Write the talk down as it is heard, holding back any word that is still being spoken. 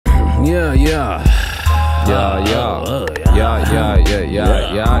Yeah, yeah. Yeah, yeah. Oh, Yeah, yeah,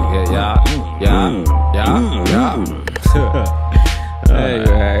 yeah, yeah, yeah. Hey,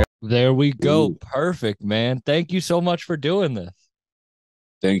 man. There we go. Ooh. Perfect, man. Thank you so much for doing this.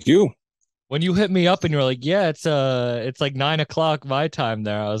 Thank you. When you hit me up and you're like, yeah, it's like 9 o'clock my time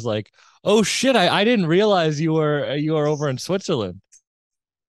there. I was like, oh shit, I didn't realize you were over in Switzerland.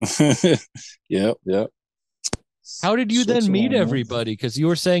 Yep. How did you then meet Switzerland, man. everybody? Because you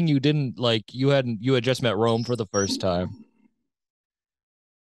were saying you didn't like you had just met Rome for the first time.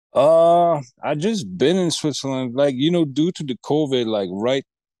 I just been in Switzerland, like, due to the COVID, like, right,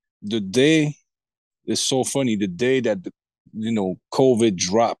 the day is so funny. The day that COVID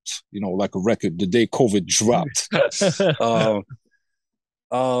dropped, like a record, the day COVID dropped.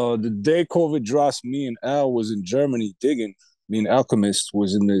 uh, the day COVID drops, me and Al was in Germany digging. Me and Alchemist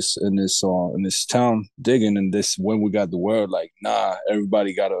was in this town digging, and this when we got the word, like, nah,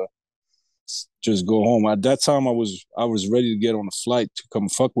 everybody gotta just go home. At that time, I was ready to get on a flight to come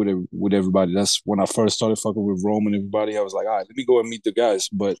fuck with everybody. That's when I first started fucking with Rome and everybody. I was like, all right, let me go and meet the guys.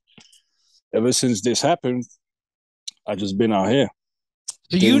 But ever since this happened, I just been out here.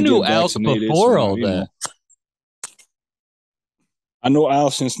 So you Didn't knew get Alk vaccinated, before so now, all that. I know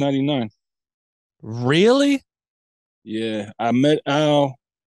Al since '99. Really? Yeah, I met Al.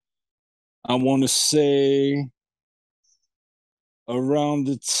 I want to say around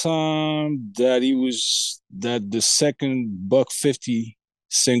the time that the second Buck 50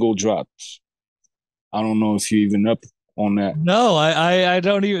 single dropped. I don't know if you even up on that. No, I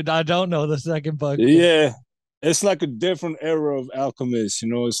don't know the second bug. Yeah, it's like a different era of Alchemist.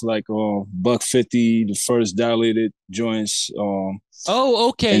 It's like Buck 50, the first dilated joints. Oh,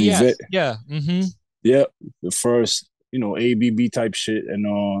 okay, And yes, yeah. yeah, the first ABB type shit, and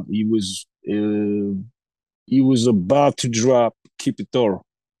he was about to drop Keep It Thorough,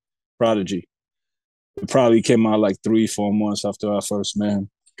 Prodigy. It probably came out like 3-4 months after I first met him.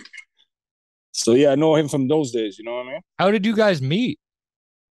 So yeah, I know him from those days. You know what I mean? How did you guys meet?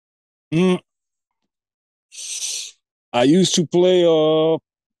 Mm. I used to play.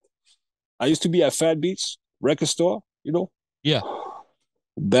 I used to be at Fat Beats record store. Yeah.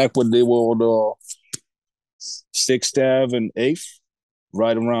 Back when they were on the Sixth Ave and Eighth,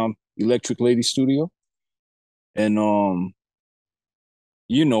 right around Electric Lady Studio, and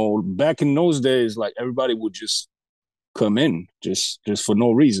back in those days, like, everybody would just come in just for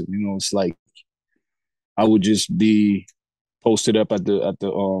no reason. It's like I would just be posted up at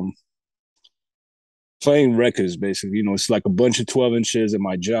the playing records, basically. It's like a bunch of 12 inches, and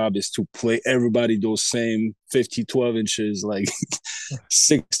my job is to play everybody those same 50 12 inches like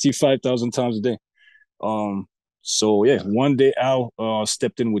 65,000 times a day. So yeah, one day Al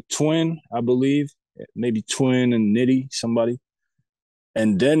stepped in with Twin, I believe, maybe Twin and Nitty, somebody.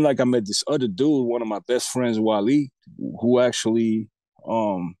 And then, like, I met this other dude, one of my best friends, Wally, who actually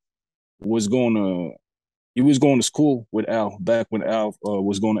was going to he was going to school with Al back when Al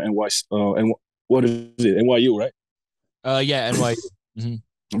was going to NYC, and what is it, NYU, right? Yeah, NYU.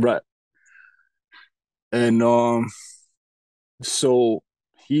 Right. And so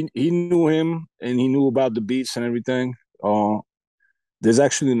he knew him, and he knew about the beats and everything. There's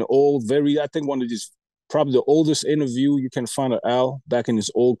actually an old, I think one of these, probably the oldest interview you can find of Al back in his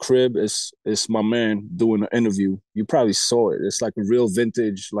old crib. Is my man doing an interview. You probably saw it. It's like a real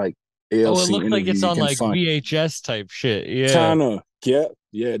vintage, like, ALC Oh, it looks like interview it's you on can like find. VHS type shit. Yeah. Kinda,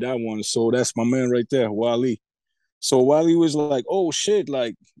 yeah, that one. So that's my man right there, Wally. So Wally was like, "Oh shit,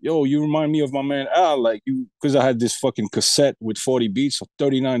 like, yo, you remind me of my man Al, like, you," because I had this fucking cassette with 40 beats or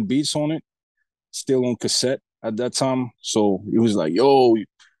 39 beats on it, still on cassette at that time. So he was like, "Yo,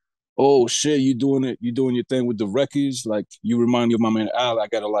 oh shit, you doing your thing with the records, like, you remind me of my man Al. I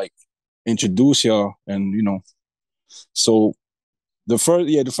gotta, like, introduce y'all." And so the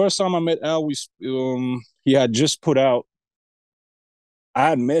first time I met Al, he had just put out. I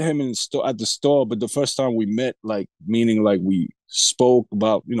had met him at the store, but the first time we met, like, meaning like we spoke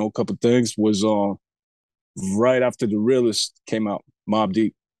about a couple things, was right after The Realist came out, Mobb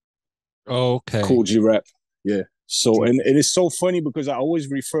Deep, Okay. Cool G Rap, yeah. So, and it is so funny because I always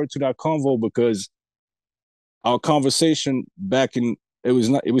refer to that convo because our conversation back in, it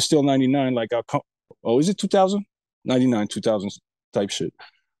was still '99, like is it 2000? '99, 2000 type shit.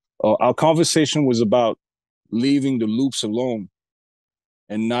 Our conversation was about leaving the loops alone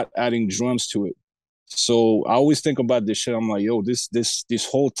and not adding drums to it. So I always think about this shit. I'm like, yo, this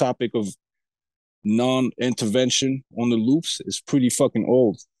whole topic of non-intervention on the loops is pretty fucking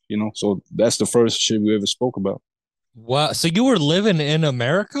old. So that's the first shit we ever spoke about. Wow. So you were living in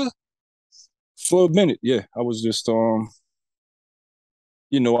America? For a minute, yeah. I was just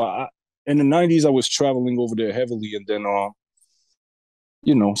you know, in the '90s I was traveling over there heavily, and then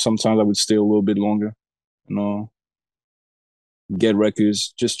sometimes I would stay a little bit longer, and get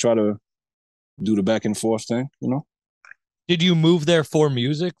records, just try to do the back and forth thing. Did you move there for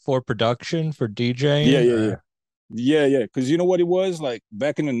music, for production, for Yeah, DJing, yeah, yeah, or? yeah. Because you know what it was like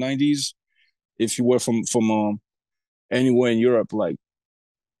back in the '90s. If you were from anywhere in Europe, like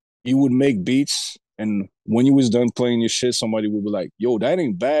you would make beats, and when you was done playing your shit, somebody would be like, "Yo, that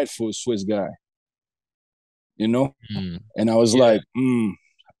ain't bad for a Swiss guy," you know. Hmm. And I was Yeah. like,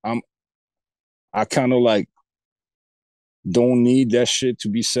 I'm I kind of like don't need that shit to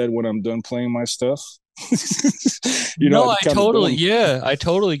be said when I'm done playing my stuff. No, I I kind of totally, don't. yeah, I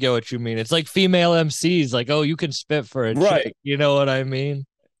totally get what you mean. It's like female MCs, like, oh, you can spit for a Right. chick. You know what I mean?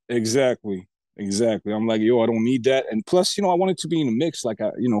 Exactly. Exactly. I'm like, yo, I don't need that. And plus, I wanted to be in the mix. Like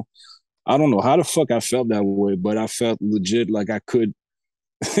I don't know how the fuck I felt that way, but I felt legit like I could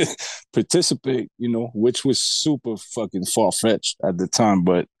participate, which was super fucking far fetched at the time.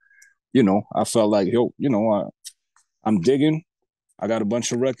 But, I felt like, yo, I'm digging. I got a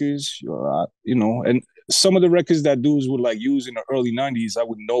bunch of records, and some of the records that dudes would like use in the early '90s, I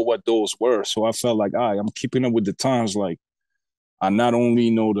would know what those were. So I felt like, I'm keeping up with the times. Like I not only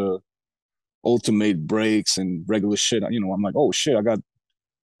know the ultimate breaks and regular shit, I'm like, oh shit,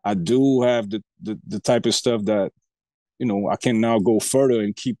 I do have the type of stuff that, I can now go further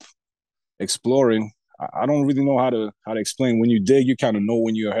and keep exploring. I don't really know how to explain. When you dig, you kind of know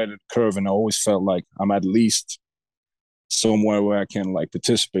when you're ahead of the curve, and I always felt like I'm at least somewhere where I can like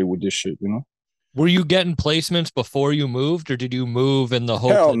participate with this shit. Were you getting placements before you moved, or did you move in the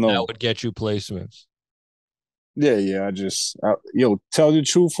hope Hell that that no. would get you placements? Yeah, yeah. Tell the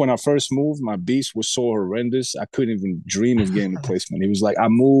truth. When I first moved, my beats were so horrendous. I couldn't even dream of getting a placement. It was like I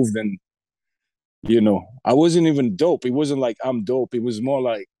moved and, I wasn't even dope. It wasn't like I'm dope. It was more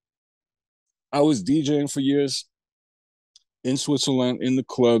like I was DJing for years in Switzerland, in the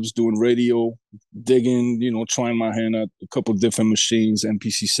clubs, doing radio, digging, trying my hand at a couple different machines,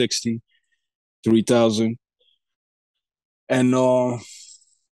 MPC 60, 3000. And I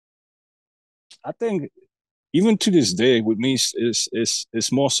think even to this day with me,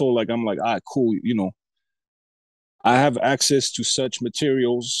 it's more so like I'm like, all right, cool, I have access to such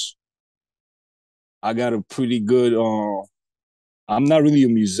materials. I got a pretty good I'm not really a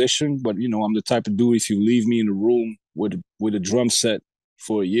musician, but I'm the type of dude if you leave me in a room with a drum set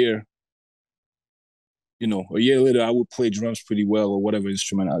for a year, a year later I would play drums pretty well or whatever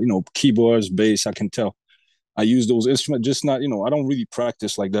instrument, keyboards, bass, I can tell. I use those instruments, just not, I don't really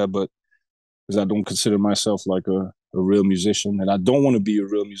practice like that, but because I don't consider myself like a real musician, and I don't want to be a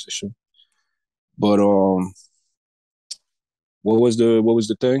real musician. But what was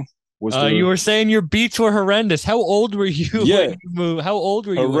the thing? Was You the were saying your beats were horrendous. How old were you when Yeah, you moved? How old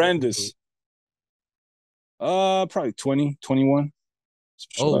were you when you moved? horrendous. Probably 20, 21, some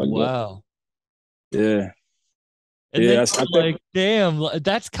shit Oh, like that. wow. Yeah, And then yeah. you I were think like, damn,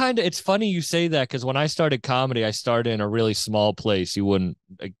 that's kind of, it's funny you say that because when I started comedy, I started in a really small place. You wouldn't,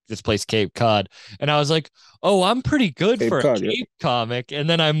 like this place, Cape Cod. And I was like, oh, I'm pretty good Cape for a Cod. Yeah, Cape comic. And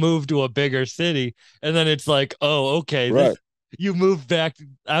then I moved to a bigger city. And then it's like, oh, okay, this, right. you move back.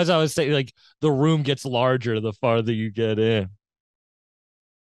 As I was saying, like the room gets larger the farther you get in.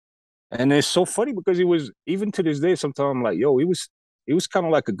 And it's so funny because it was even to this day. Sometimes I'm like, yo, it was kind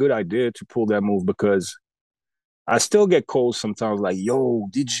of like a good idea to pull that move because I still get calls sometimes like, yo,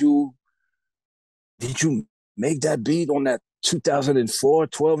 did you make that beat on that 2004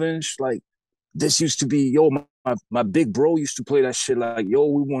 12-inch? Like, this used to be, yo, my big bro used to play that shit. Like, yo,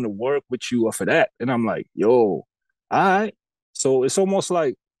 we want to work with you off of that. And I'm like, yo, all right. So it's almost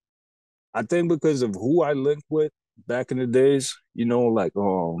like, I think because of who I linked with back in the days, like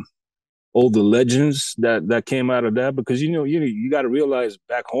all the legends that came out of that. Because you got to realize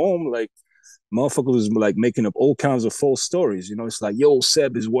back home, like motherfuckers was like making up all kinds of false stories. It's like, yo,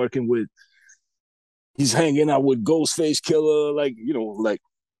 Seb is working with, he's hanging out with Ghostface Killer, like like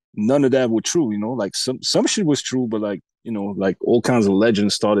none of that was true. Like some shit was true, but like like all kinds of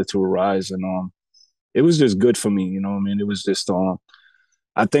legends started to arise, and it was just good for me. What I mean, it was just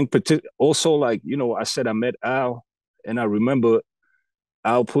I think also like I said I met Al, and I remember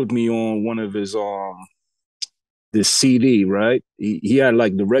Al put me on one of his this CD, right? He had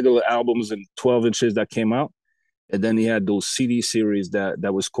like the regular albums and 12 inches that came out, and then he had those CD series that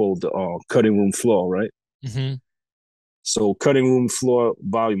was called Cutting Room Floor, right? Mm-hmm. So Cutting Room Floor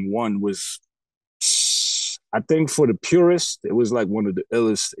Volume One was, I think, for the purists, it was like one of the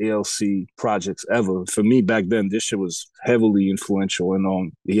illest ALC projects ever. For me back then, this shit was heavily influential,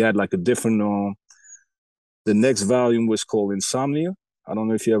 and he had like a different. The next volume was called Insomnia. I don't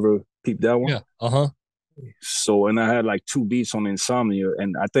know if you ever peeped that one. Yeah. Uh-huh. So and I had like two beats on Insomnia,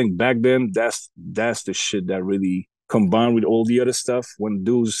 and I think back then that's the shit that really combined with all the other stuff. When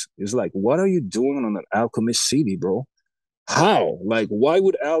dudes is like, "What are you doing on an Alchemist CD, bro? How? Like, why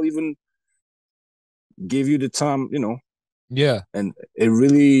would Al even give you the time? You know?" Yeah. And it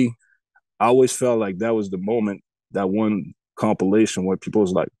really, I always felt like that was the moment, that one compilation where people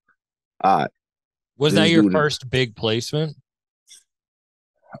was like, "Ah, Was that this your dude." first big placement?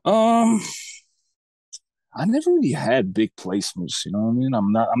 Um, I never really had big placements. You know what I mean?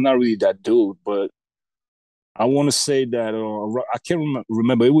 I'm not really that dude, but I want to say that I can't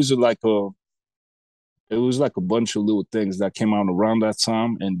remember. It was like a bunch of little things that came out around that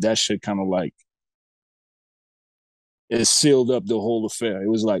time, and that shit kind of like it sealed up the whole affair. It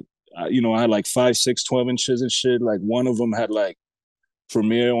was like I had like 5, 6, 12 inches and shit. Like one of them had like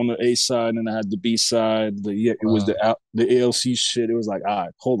Premiere on the A side, and I had the B side. It was Wow. the ALC shit. It was like, all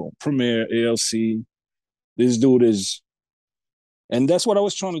right, hold on, Premiere, ALC. This dude is, and that's what I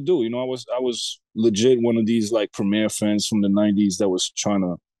was trying to do. I was legit one of these like Premiere fans from the '90s that was trying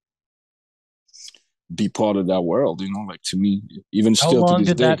to be part of that world. Like to me, even How still to long this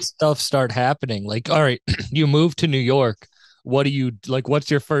did day. that stuff start happening? Like, all right, you moved to New York. What do you like?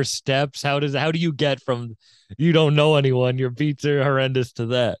 What's your first steps? How do you get from you don't know anyone, your beats are horrendous to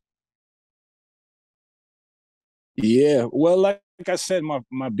that? Yeah, well, like I said,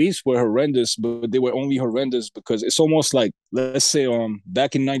 my beats were horrendous, but they were only horrendous because it's almost like, let's say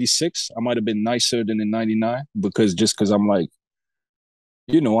back in '96, I might have been nicer than in '99 because I'm like,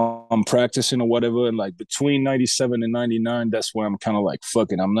 I'm practicing or whatever, and like between '97 and '99, that's where I'm kind of like,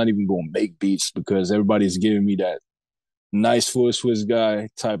 fucking, I'm not even gonna make beats because everybody's giving me that nice for a Swiss guy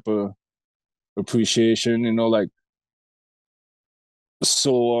type of appreciation, like.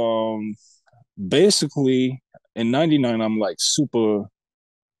 So basically in '99, I'm like super.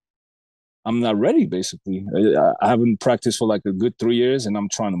 I'm not ready. Basically, I haven't practiced for like a good 3 years, and I'm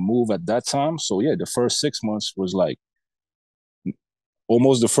trying to move at that time. So yeah, the first 6 months was like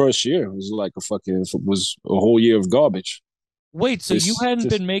almost the first year was like was a whole year of garbage. Wait, so you This hadn't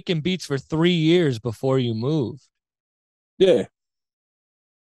just been making beats for 3 years before you moved? Yeah,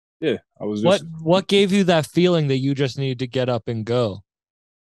 yeah. I was What just what gave you that feeling that you just needed to get up and go?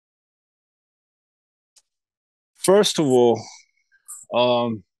 first of all,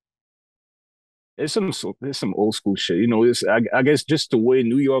 um, it's some old school shit. I guess just the way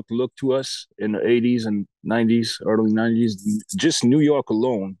New York looked to us in the '80s and '90s, early '90s. Just New York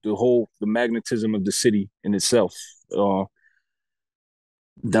alone, the magnetism of the city in itself.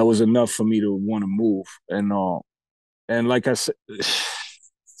 That was enough for me to want to move. And like I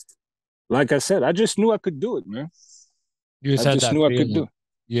said, I just knew I could do it, man. You I just had just that knew I could do feeling. it.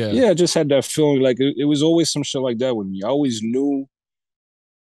 Yeah. Yeah, I just had that feeling. Like it was always some shit like that with me. I always knew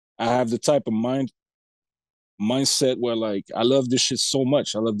I have the type of mindset where like I love this shit so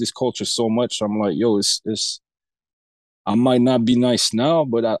much. I love this culture so much. I'm like, yo, it's I might not be nice now,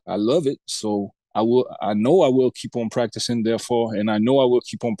 but I love it. So I know I will keep on practicing, therefore, and I know I will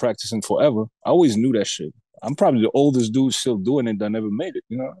keep on practicing forever. I always knew that shit. I'm probably the oldest dude still doing it that never made it.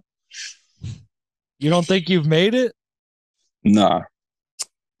 You don't think you've made it? Nah,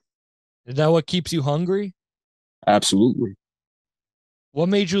 Is that what keeps you hungry? absolutely. What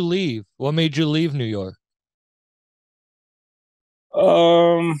made you leave? What made you leave New York?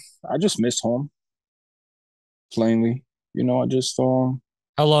 I just missed home, plainly. I just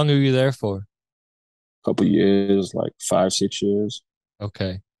How long are you there for? couple years, like 5, 6 years,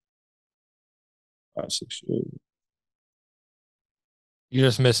 Okay. 5, 6 years. You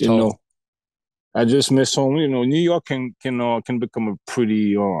just missed You home. know, I just miss home. New York can become a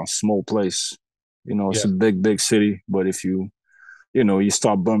pretty small place. It's Yeah. a big, big city, but if you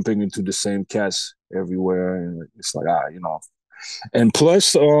start bumping into the same cats everywhere, and it's like And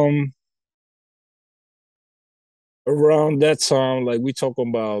plus, around that time, like we talking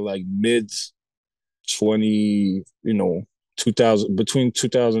about like mid 20, 2000, between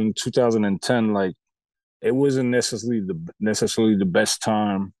 2000 2010, like it wasn't necessarily the best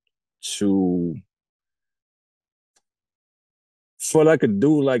time to for like a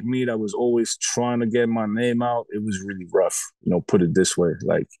dude like me that was always trying to get my name out. It was really rough, put it this way.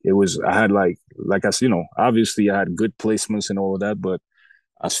 Like it was, I had like I said, obviously I had good placements and all of that, but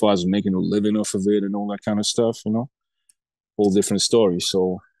as far as making a living off of it and all that kind of stuff, whole different story.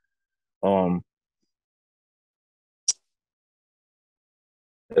 So, um,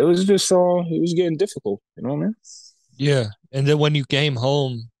 it was getting difficult. You know what I mean? Yeah. And then when you came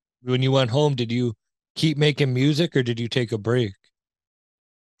home, when you went home, did you keep making music or did you take a break?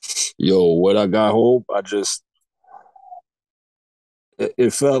 Yo, what I got home, I just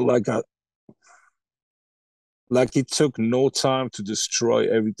it felt like it took no time to destroy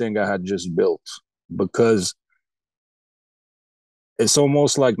everything I had just built because it's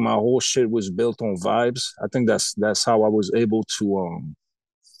almost like my whole shit was built on vibes. I think that's how I was able to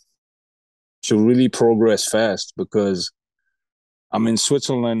really progress fast because I'm in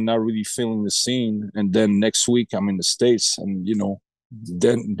Switzerland, not really feeling the scene, and then next week I'm in the States, and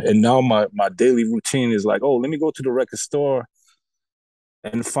then and now my daily routine is like, oh, let me go to the record store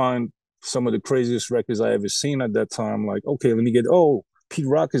and find some of the craziest records I ever seen at that time. Like, okay, let me get Pete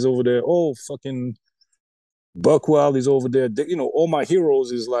Rock is over there. Oh, fucking Buckwild is over there. All my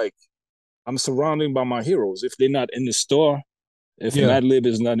heroes is like I'm surrounded by my heroes. If they're not in the store, if Yeah. Madlib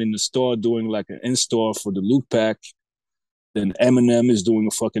is not in the store doing like an in store for the Luke Pack, then Eminem is doing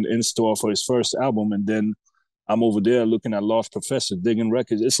a fucking in store for his first album, and then I'm over there looking at Lost Professor digging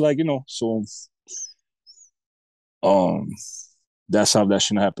records. It's like so. Um, that's how that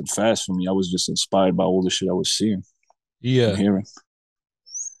shouldn't happen fast for me. I was just inspired by all the shit I was seeing and Yeah. hearing.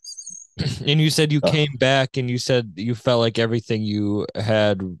 And you said you Uh, came back and you said you felt like everything you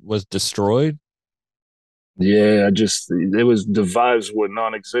had was destroyed. yeah, it was the vibes were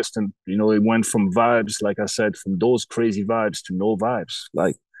non-existent. It went from vibes, like I said, from those crazy vibes to no vibes.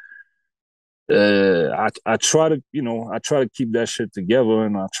 Like I try to I try to keep that shit together,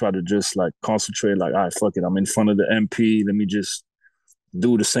 and I try to just like concentrate. Like, all right, fuck it, I'm in front of the MP. Let me just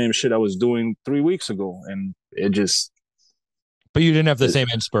do the same shit I was doing 3 weeks ago, and But you didn't have the it, same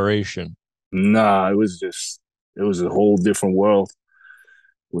inspiration. nah, it was a whole different world.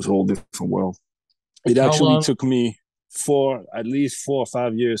 It was a whole different world. It How actually long took me at least 4 or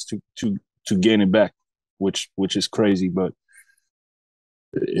 5 years to gain it back, which is crazy, but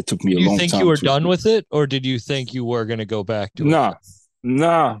it took me did a you long think you time were to. done with it, or did you think you were going to go back to it? Nah,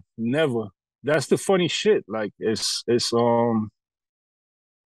 nah, never. That's the funny shit. Like it's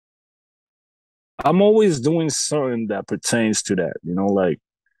I'm always doing something that pertains to that. Like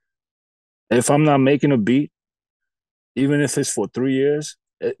if I'm not making a beat, even if it's for 3 years,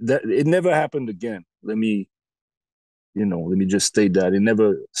 it never happened again. Let me just state that it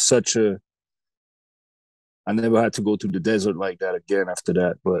never such a. I never had to go to the desert like that again after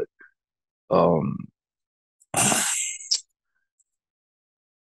that. But um,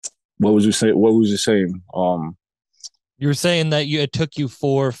 what was you saying? What was you saying? You were saying that it took you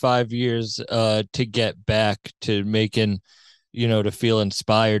 4 or 5 years to get back to making, to feel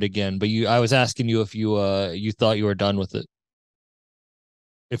inspired again. But I was asking you if you thought you were done with it.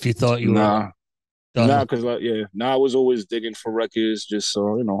 If you thought you were like Nah, done with because yeah, I was always digging for records, just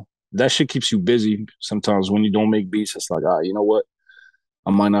so that shit keeps you busy. Sometimes when you don't make beats, it's like, you know what?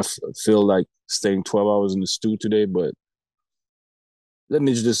 I might not feel like staying 12 hours in the stew today, but let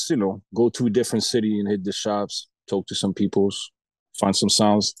me just go to a different city and hit the shops, talk to some peoples, find some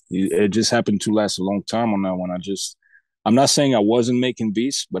sounds. It just happened to last a long time on that one. I'm not saying I wasn't making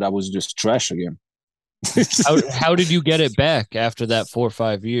beats, but I was just trash again. how did you get it back after that 4 or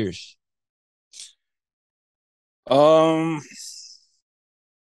 5 years? um,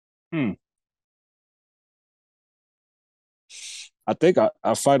 hmm. I think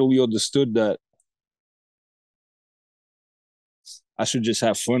I finally understood that I should just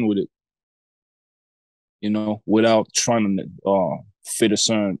have fun with it, without trying to fit a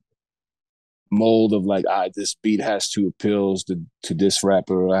certain mold of like, this beat has to appeal to this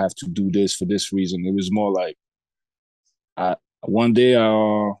rapper. I have to do this for this reason. It was more like I one day,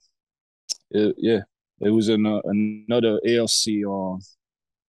 yeah, it was in another ALC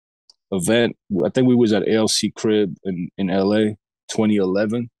event. I think we was at ALC Crib in LA,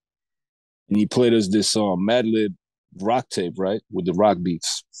 2011, and he played us this Madlib rock tape, right, with the rock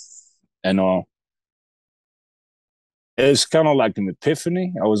beats, and it's kind of like an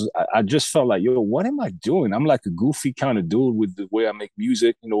epiphany. I just felt like, yo, what am I doing? I'm like a goofy kind of dude with the way I make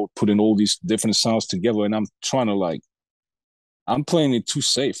music, putting all these different sounds together, and I'm trying to like, I'm playing it too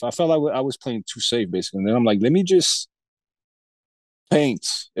safe. I felt like I was playing too safe, basically. And then I'm like, let me just paint.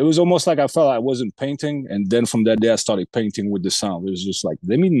 It was almost like I felt like I wasn't painting, and then from that day, I started painting with the sound. It was just like,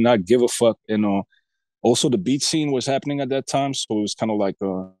 let me not give a fuck. Also the beat scene was happening at that time, so it was kind of like,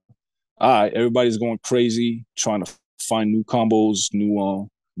 all right, everybody's going crazy, trying to find new combos,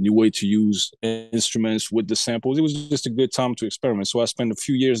 new way to use instruments with the samples. It was just a good time to experiment. So I spent a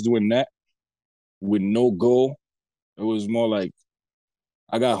few years doing that with no goal. It was more like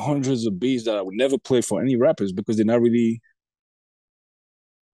I got hundreds of beats that I would never play for any rappers because they're not really.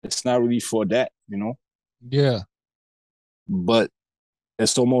 It's not really for that. Yeah. But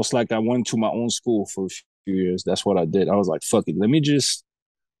it's almost like I went to my own school for a few years. That's what I did. I was like, fuck it, let me just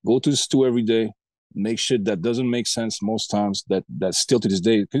go to the stew every day, make shit that doesn't make sense most times. That still to this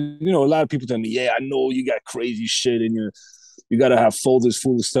day, 'cause, you know, a lot of people tell me, yeah, I know you got crazy shit in your, you gotta have folders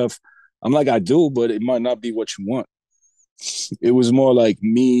full of stuff. I'm like, I do, but it might not be what you want. It was more like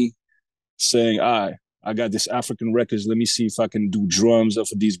me saying, I got this African records. Let me see if I can do drums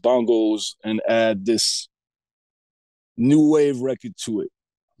off of these bongos and add this new wave record to it.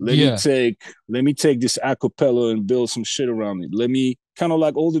 Let me Yeah. take let me take this acapella and build some shit around it. Let me kind of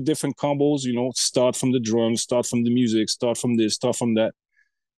like all the different combos, you know, start from the drums, start from the music, start from this, start from that.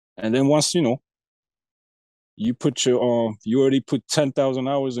 And then once, you know, you put your you already put 10,000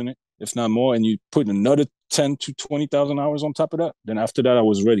 hours in it, if not more, and you put another 10 to 20,000 hours on top of that, then after that I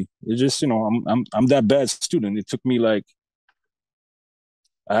was ready. It's just, you know, I'm that bad student. It took me like,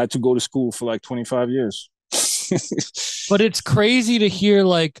 I had to go to school for like 25 years. But it's crazy to hear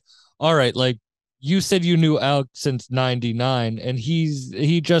like, all right, like you said you knew Al since 99 and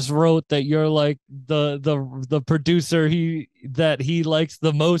he just wrote that you're like the producer he likes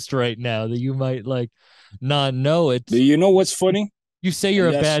the most right now that you might like not know. But It's you know what's funny? you say you're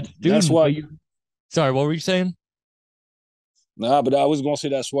And a bad that's student, why, but you sorry, what were you saying? nah, but I was gonna say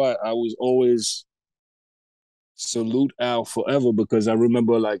that's why I was always salute Al forever, because I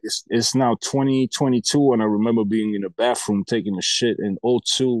remember like it's now 2022 and I remember being in the bathroom taking a shit in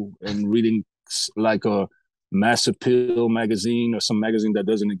 '02 and reading like a Mass Appeal magazine or some magazine that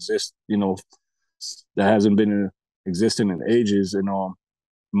doesn't exist, you know, that hasn't been existing in ages, and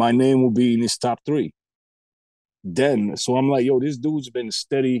my name will be in his top three. Then, so I'm like, yo, this dude's been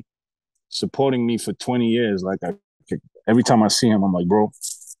steady supporting me for 20 years. Like, every time I see him, I'm like, bro,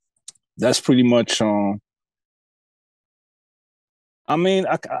 that's pretty much I mean,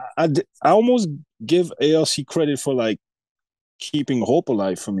 I almost give ALC credit for like keeping hope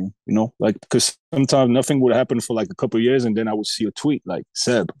alive for me, you know, like because sometimes nothing would happen for like a couple of years, and then I would see a tweet like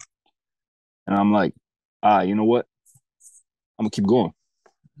Seb, and I'm like, you know what? I'm gonna keep going,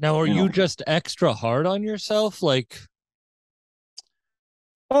 Now, are you you know. just extra hard on yourself? Like,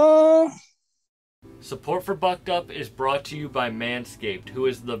 Uh, support for Bucked Up is brought to you by Manscaped, who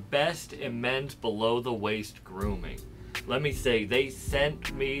is the best in men's below the waist grooming. Let me say, they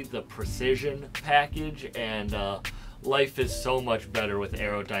sent me the precision package, and life is so much better with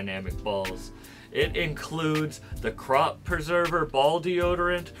aerodynamic balls. It includes the Crop Preserver Ball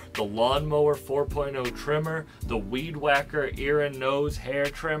Deodorant, the Lawnmower 4.0 Trimmer, the Weed Whacker Ear and Nose Hair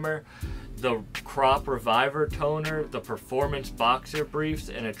Trimmer, the Crop Reviver Toner, the Performance Boxer Briefs,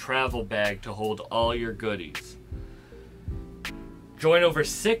 and a travel bag to hold all your goodies. Join over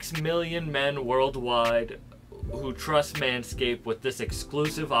 6 million men worldwide who trust Manscaped with this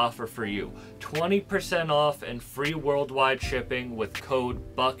exclusive offer for you. 20% off and free worldwide shipping with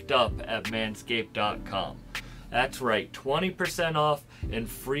code BUCKEDUP at manscaped.com. That's right, 20% off and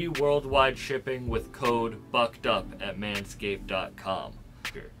free worldwide shipping with code BUCKEDUP at manscaped.com.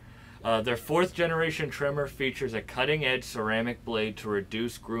 Their 4th generation trimmer features a cutting-edge ceramic blade to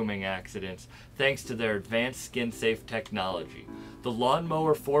reduce grooming accidents thanks to their advanced skin-safe technology. The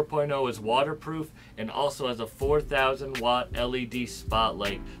Lawnmower 4.0 is waterproof and also has a 4,000 watt LED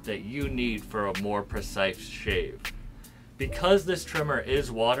spotlight that you need for a more precise shave. Because this trimmer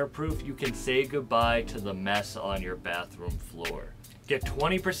is waterproof, you can say goodbye to the mess on your bathroom floor. Get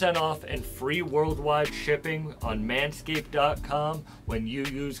 20% off and free worldwide shipping on manscaped.com when you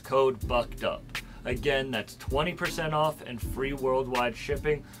use code BUCKEDUP. Again, that's 20% off and free worldwide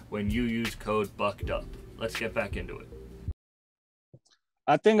shipping when you use code BUCKEDUP. Let's get back into it.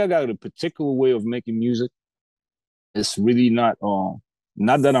 I think I got a particular way of making music. It's really not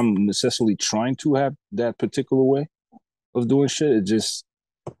that I'm necessarily trying to have that particular way of doing shit. It just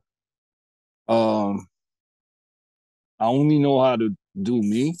um I only know how to do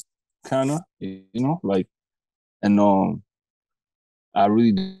me, kind of, you know, like, and I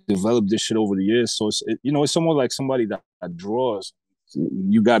really developed this shit over the years. So you know, it's somewhat like somebody that draws.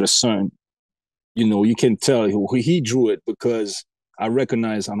 You got a certain, you know, you can tell he drew it because I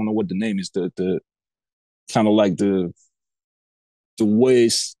recognize, I don't know what the name is, the kind of like the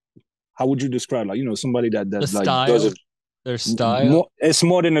ways. How would you describe, like, you know, somebody The like does style, it their style, more? It's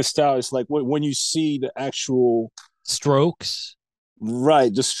more than a style. It's like when you see the actual, strokes.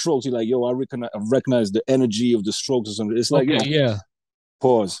 right, the strokes. You're like, yo, I recognize the energy of the strokes or something. It's like, you Okay, know, yeah.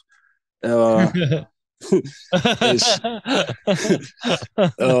 pause. Uh, it's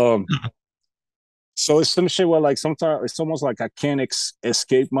um. So it's some shit where like sometimes it's almost like I can't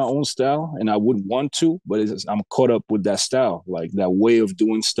escape my own style, and I wouldn't want to, but I'm caught up with that style, like that way of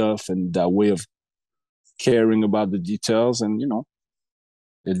doing stuff and that way of caring about the details, and you know,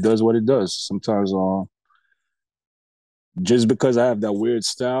 it does what it does. Sometimes just because I have that weird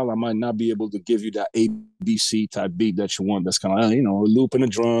style, I might not be able to give you that ABC type beat that you want. That's kind of, you know, a loop and a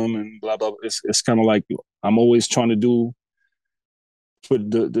drum and blah blah. It's kind of like I'm always trying to do for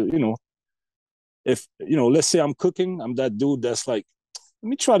the you know, if you know, let's say I'm cooking, I'm that dude that's like, let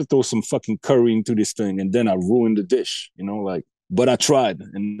me try to throw some fucking curry into this thing, and then I ruin the dish, you know, like. But I tried,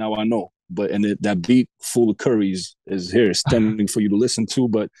 and now I know. But that beat full of curries is here, standing for you to listen to.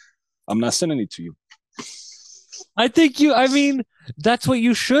 But I'm not sending it to you. I mean, that's what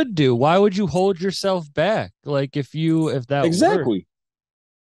you should do. Why would you hold yourself back? Like if that worked. Exactly.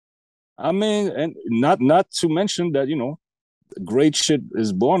 I mean, and not to mention that, you know, great shit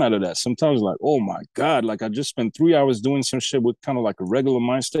is born out of that. Sometimes like, oh my God, like I just spent 3 hours doing some shit with kind of like a regular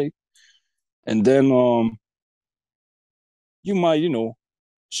mind state. And then you might, you know,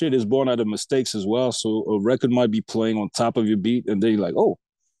 shit is born out of mistakes as well. So a record might be playing on top of your beat, and then you're like, oh,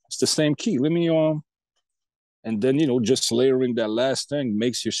 it's the same key. Let me and then, you know, just layering that last thing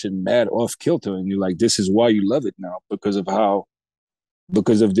makes your shit mad off kilter. And you're like, this is why you love it now, because of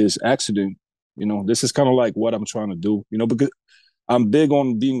this accident. You know, this is kind of like what I'm trying to do, you know, because I'm big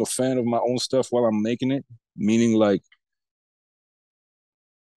on being a fan of my own stuff while I'm making it, meaning like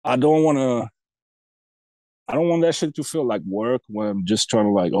I don't want to I don't want that shit to feel like work when I'm just trying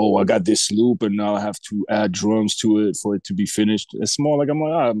to like, oh, I got this loop and now I have to add drums to it for it to be finished. It's more like I'm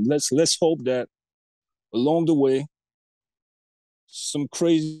like, let's hope that along the way some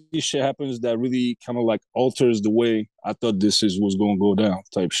crazy shit happens that really kind of like alters the way I thought this is was gonna go down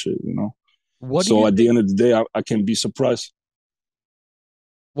type shit, you know. What do So you at the think? end of the day, I can be surprised.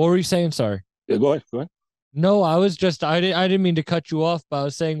 What were you saying? Sorry. Yeah, go ahead, go ahead. No, I didn't mean to cut you off, but I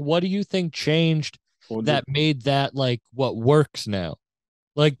was saying, what do you think changed that made that like what works now?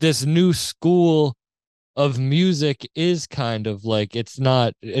 Like this new school of music is kind of like it's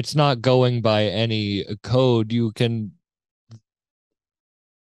not going by any code. You can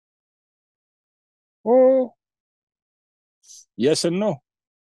Oh, yes and no.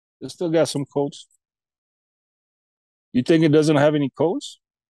 It still got some codes. You think it doesn't have any codes?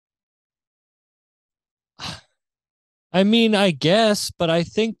 I mean, I guess, but I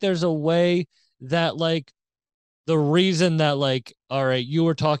think there's a way that like the reason that like all right, you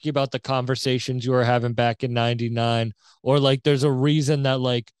were talking about the conversations you were having back in 99, or like there's a reason that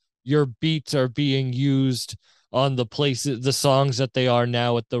like your beats are being used on the songs that they are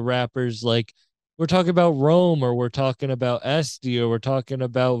now with the rappers. Like we're talking about Rome, or we're talking about Esty, or we're talking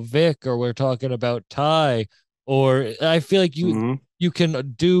about Vic, or we're talking about Ty, or I feel like Mm-hmm. you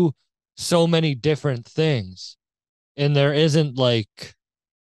can do so many different things, and there isn't like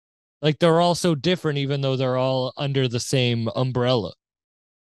they're all so different, even though they're all under the same umbrella.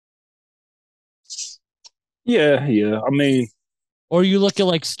 Yeah, yeah. I mean, Or you look at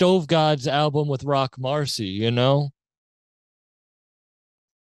like Stove God's album with Rock Marcy, you know?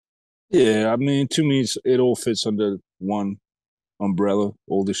 yeah. I mean, to me, it all fits under one umbrella.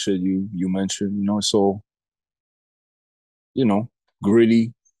 All the shit you mentioned, you know. So you know,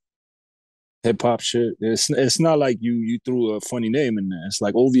 gritty hip hop shit. It's not like you threw a funny name in there. It's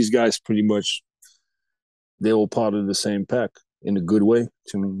like all these guys pretty much they're all part of the same pack in a good way.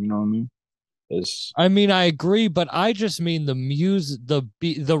 To me, you know what I mean? It's I mean, I agree, but I just mean the music,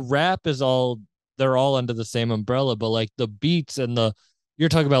 the rap is all they're all under the same umbrella, but like the beats and the you're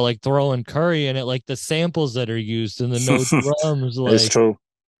talking about like throwing curry in it, like the samples that are used and the no drums, it's like true.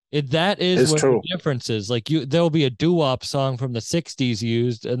 that is It's where the true. difference is. Like there'll be a doo-wop song from the '60s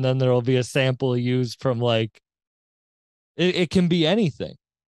used, and then there'll be a sample used from like it can be anything,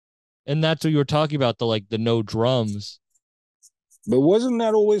 and that's what you were talking about the no drums. But wasn't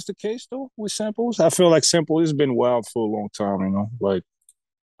that always the case though with samples? I feel like sample has been wild for a long time. You know, like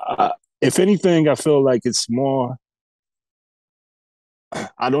if anything, I feel like it's more.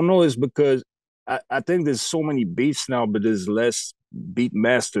 I don't know. It's because I think there's so many beats now, but there's less beat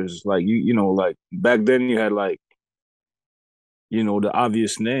masters. Like you know, like back then you had like you know the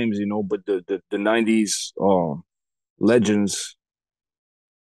obvious names, you know, but the '90s legends.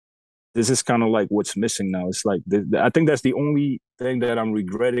 This is kind of like what's missing now. It's like I think that's the only thing that I'm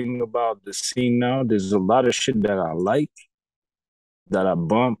regretting about the scene now. There's a lot of shit that I like that I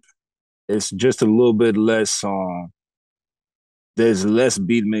bump. It's just a little bit less. There's less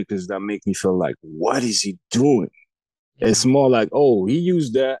beat makers that make me feel like, what is he doing? It's more like, oh, he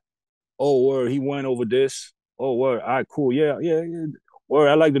used that. Oh, word, he went over this. Oh, word, all right, cool, yeah, yeah, yeah. Word,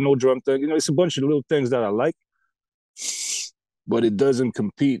 I like the no drum thing. You know, it's a bunch of little things that I like, but it doesn't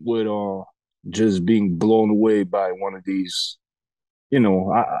compete with just being blown away by one of these. You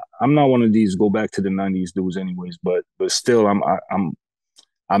know, I'm not one of these go back to the '90s dudes, anyways. But still,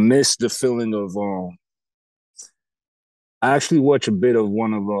 I miss the feeling of I actually watched a bit of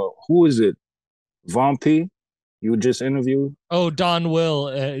one of who is it? Von P. You just interviewed Oh, Don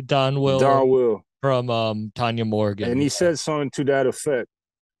Will Don Will, from Tanya Morgan. and he Yeah. said something to that effect.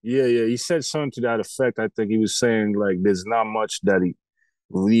 Yeah, yeah, he said something to that effect. I think he was saying like there's not much that he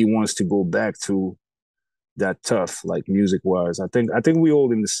really wants to go back to that tough, like music wise. I think we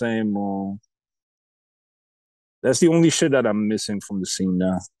all in the same. That's the only shit that I'm missing from the scene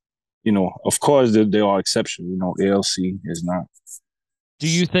now. Of course there are exceptions. ALC is not Do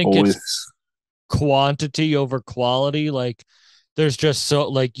you think it's always. quantity over quality? Like there's just so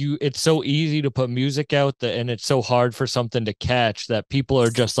like you it's so easy to put music out that and it's so hard for something to catch that people are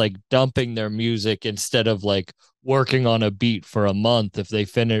just like dumping their music instead of like working on a beat for a month if they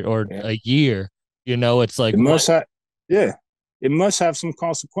finish or Yeah. a year. It's like It what must have, yeah, it must have some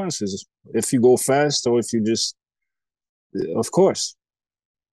consequences if you go fast or if you just, of course,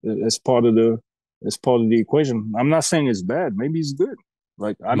 it's part of the equation. I'm not saying it's bad. Maybe it's good.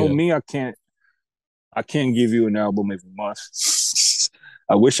 Like I know yeah. me, I can't give you an album every month.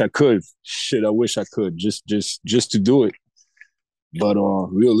 I wish I could. Shit, I wish I could just to do it. But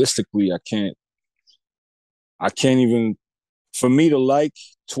realistically, I can't. I can't even. For me to like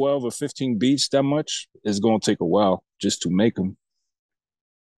 12 or 15 beats that much, it's gonna take a while just to make them.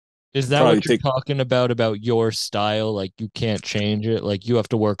 Is that Probably what you're take. talking about your style? Like you can't change it. Like you have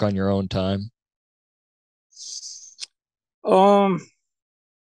to work on your own time. Um.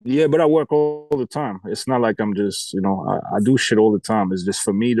 Yeah, but I work all the time. It's not like I'm just. I do shit all the time. It's just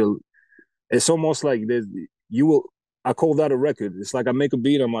for me to. It's almost like there's you will. I call that a record. It's like I make a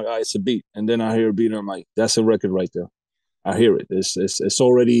beat. I'm like, it's a beat, and then I hear a beat. And I'm like, that's a record right there. I hear it. It's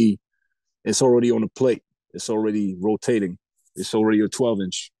already on the plate. It's already rotating. It's already a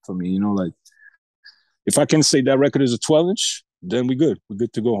 12-inch for me. Like if I can say that record is a 12-inch, then we good. We're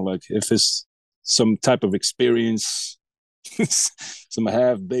good to go. Like if it's some type of experience, some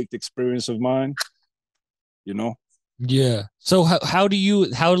half-baked experience of mine, you know. Yeah. So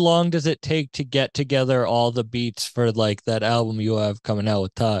how long does it take to get together all the beats for like that album you have coming out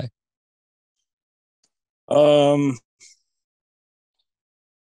with Ty? Um,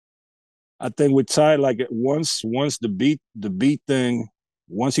 I think with Ty, like once the beat thing,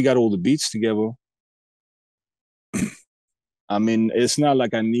 once he got all the beats together, I mean, it's not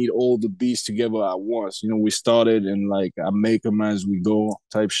like I need all the beats together at once. We started and like I make them as we go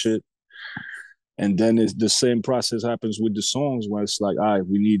type shit. And then it's the same process happens with the songs where it's like, all right,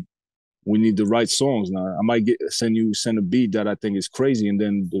 we need the right songs now. I might send a beat that I think is crazy, and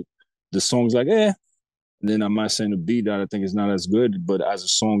then the song's like, And then I might send a beat that I think is not as good, but as a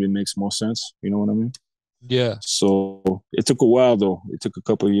song, it makes more sense. You know what I mean? Yeah. So it took a while though. It took a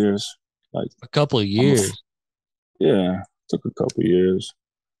couple of years. Like A couple of I'm a, years. yeah, it took a couple of years.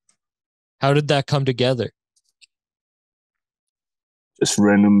 How did that come together? Just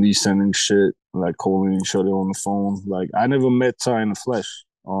randomly sending shit, like calling each other on the phone. Like I never met Ty in the flesh.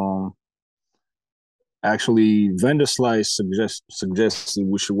 Actually, Vendor Slice suggested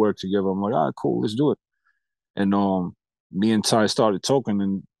we should work together. I'm like, cool, let's do it. And me and Ty started talking,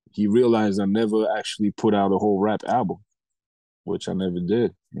 and he realized I never actually put out a whole rap album, which I never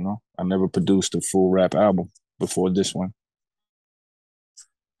did. I never produced a full rap album before this one.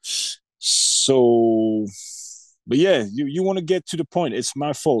 So, but yeah, you want to get to the point. It's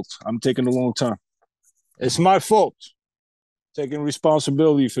my fault. I'm taking a long time. It's my fault. Taking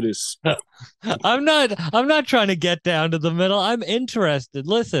responsibility for this. I'm not trying to get down to the middle. I'm interested.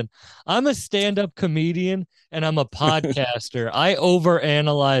 Listen, I'm a stand-up comedian and I'm a podcaster. I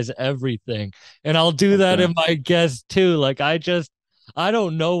overanalyze everything. And I'll do that Okay. in my guests too. Like I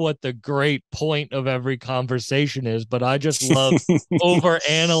don't know what the great point of every conversation is, but I just love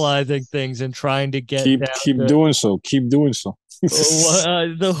overanalyzing things and trying to get keep down keep to doing so. Keep doing so.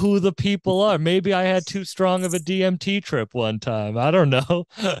 the who the people are. Maybe I had too strong of a DMT trip one time. I don't know.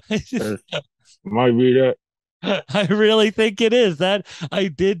 Might be that. I really think it is that I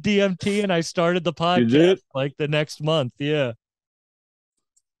did DMT and I started the You podcast did? like the next month. Yeah.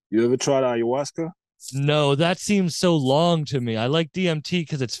 You ever tried ayahuasca? No, that seems so long to me. I like DMT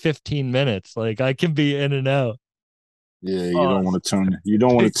because it's 15 minutes. Like I can be in and out. Yeah, you don't Pause. want to turn. You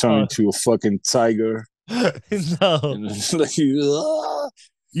don't want Big to turn pause. into a fucking tiger. No. And it's like, ah.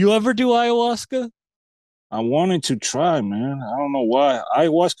 You ever do ayahuasca? I wanted to try, man. I don't know why.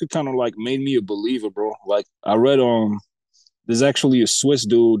 Ayahuasca kind of like made me a believer, bro. Like I read there's actually a Swiss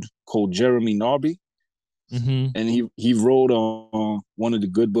dude called Jeremy Narby, Mm-hmm. and he wrote one of the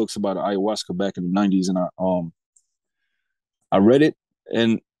good books about ayahuasca back in the '90s, and I read it,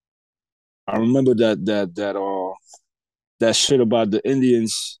 and I remember that shit about the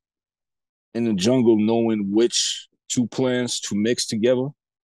Indians in the jungle knowing which two plants to mix together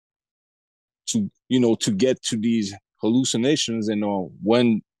to to get to these hallucinations. And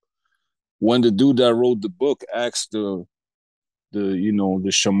when the dude that wrote the book asked the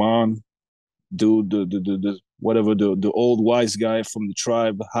shaman dude, the whatever, the old wise guy from the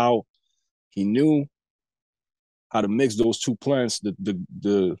tribe, how he knew how to mix those two plants,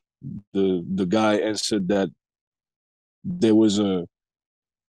 the guy answered that there was a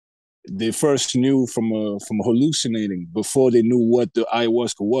they first knew from hallucinating before they knew what the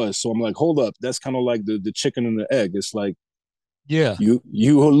ayahuasca was. So I'm like, hold up, that's kind of like the chicken and the egg. It's like Yeah.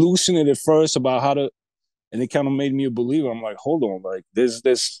 you hallucinated first about how to, and it kind of made me a believer. I'm like, hold on, like there's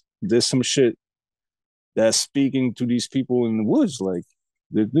some shit that's speaking to these people in the woods, like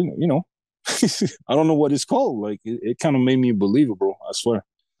I don't know what it's called. Like it kind of made me a believer, bro. I swear.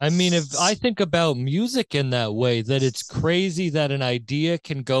 I mean, if I think about music in that way, that it's crazy that an idea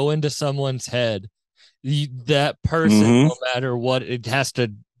can go into someone's head. That person, Mm-hmm. no matter what, it has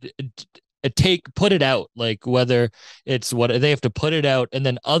to put it out. Like whether it's what they have to put it out, and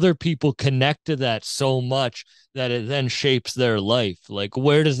then other people connect to that so much that it then shapes their life. Like,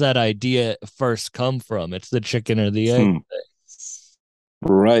 where does that idea first come from? It's the chicken or the egg. Hmm.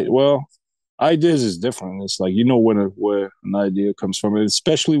 Right. Well, ideas is different. It's like where an idea comes from, and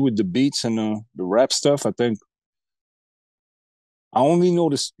especially with the beats and the rap stuff. I think I only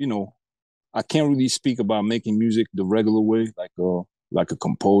notice, I can't really speak about making music the regular way, like a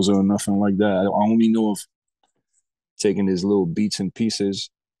composer or nothing like that. I only know of taking these little beats and pieces,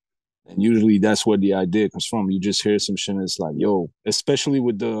 and usually that's where the idea comes from. You just hear some shit, and it's like, yo, especially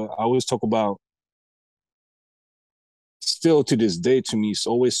with I always talk about. Still to this day, to me, it's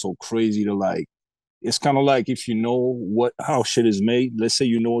always so crazy to like. It's kind of like if you know how shit is made. Let's say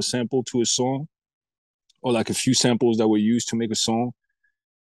you know a sample to a song, or like a few samples that were used to make a song,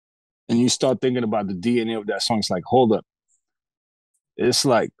 and you start thinking about the DNA of that song. It's like, hold up, it's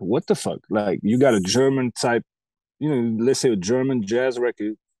like what the fuck? Like you got a German type, let's say a German jazz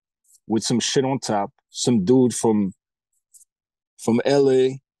record with some shit on top, some dude from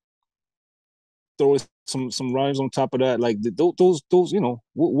LA throw some rhymes on top of that. Like those,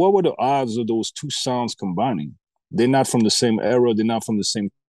 what were the odds of those two sounds combining? They're not from the same era. They're not from the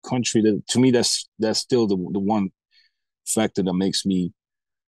same country. To me, that's still the one factor that makes me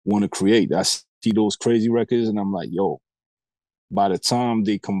want to create. I see those crazy records, and I'm like, yo. By the time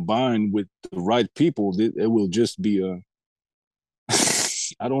they combine with the right people, it will just be a.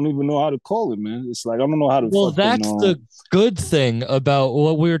 I don't even know how to call it, man. It's like I don't know how to Well, fucking. that's the good thing about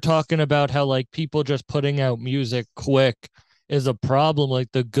what we were talking about, how like people just putting out music quick is a problem.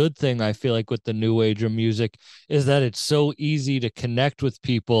 Like the good thing I feel like with the new age of music is that it's so easy to connect with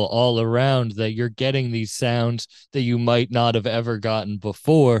people all around, that you're getting these sounds that you might not have ever gotten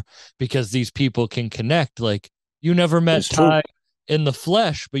before because these people can connect. Like you never met It's true. Ty in the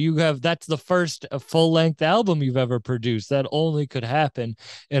flesh, but that's the first full length album you've ever produced. That only could happen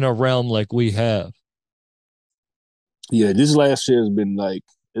in a realm like we have. Yeah, this last year has been like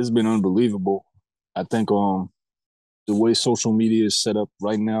it's been unbelievable. I think the way social media is set up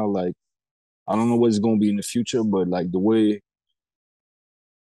right now, like I don't know what it's gonna be in the future, but like the way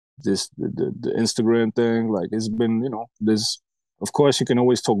the Instagram thing, like it's been, there's of course you can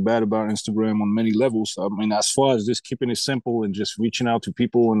always talk bad about Instagram on many levels. I mean, as far as just keeping it simple and just reaching out to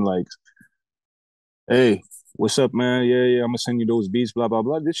people and like, hey, what's up, man? Yeah, I'm gonna send you those beats, blah blah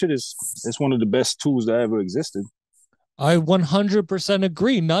blah. This shit is it's one of the best tools that ever existed. I 100%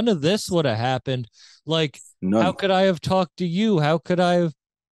 agree. None of this would have happened. Like, how None. could I have talked to you? How could I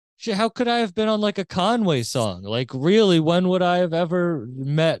have been on like a Conway song? Like, really, when would I have ever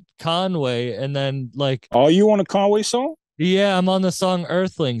met Conway? And then, like, Are you on a Conway song? yeah, I'm on the song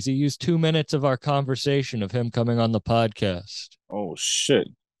Earthlings. He used 2 minutes of our conversation of him coming on the podcast. Oh shit.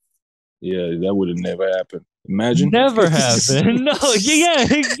 Yeah, that would have never happened. Imagine. Never happened. No, yeah,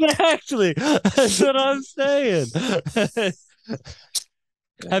 exactly. That's what I'm saying. Yeah,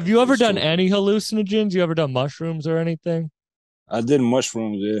 Have you ever it's done true. any hallucinogens? You ever done mushrooms or anything? I did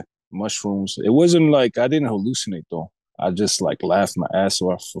mushrooms, yeah. Mushrooms. It wasn't like I didn't hallucinate though. I just like laughed my ass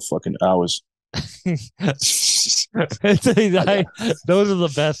off for fucking hours. I got Those are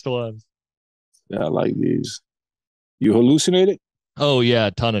the best ones. yeah, I like these. You hallucinated? Oh yeah,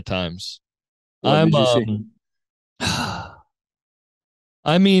 a ton of times. What I'm did you see?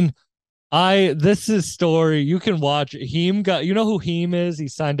 I mean, I this is story. You can watch Heem got you know who Heem is? He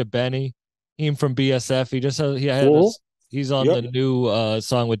signed to Benny. Heem from BSF. He had Oh, this he's on yep. the new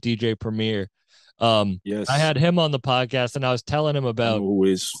song with DJ Premier. I Yes. had him on the podcast and I was telling him I know about who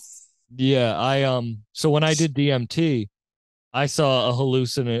is. yeah, so when I did DMT, I saw a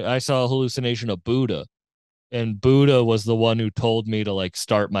hallucination of Buddha. and Buddha was the one who told me to like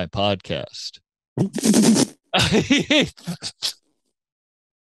start my podcast.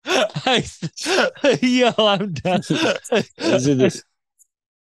 I, yo, I'm done. Is it this?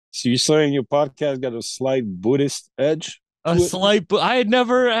 So you're saying your podcast got a slight Buddhist edge A to it? slight. I'd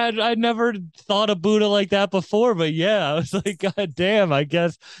never thought of Buddha like that before, but yeah, I was like, God damn. I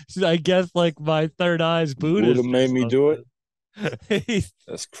guess like my third eye's Buddha Buddhist or made me do it. something.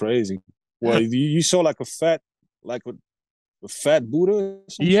 That's crazy. Well, you saw like a fat Buddha or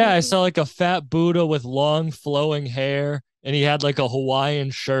some Yeah, shit? I saw like a fat Buddha with long flowing hair, and he had like a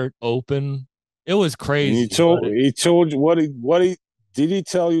Hawaiian shirt open. It was And crazy, but he told you what he did he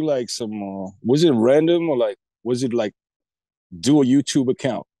tell you like some was it random or like was it like do a YouTube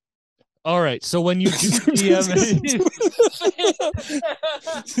account? all right. So when you do DM,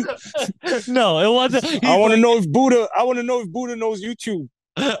 no, it wasn't. I He's want to like, know if Buddha. I want to know if Buddha knows YouTube.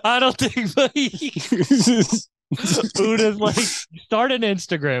 I don't think, but Buddha's like, start an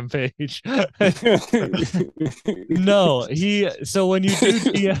Instagram page. No, so when you do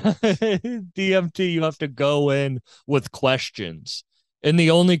DMT, you have to go in with questions. And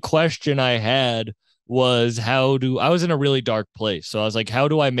the only question I had was I was in a really dark place. So I was like, how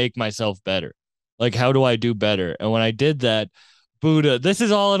do I make myself better? Like, how do I do better? And when I did that, Buddha, this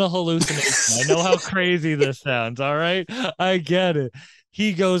is all in a hallucination. I know how crazy this sounds. All right. I get it.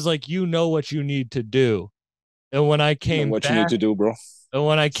 He goes like, you know what you need to do. And when I You know came what you need back, to do, bro. and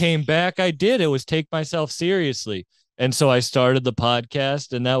when I came back, I did. It was take myself seriously. And so I started the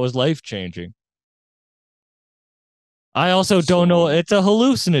podcast, and that was life changing. I also don't know. So It's a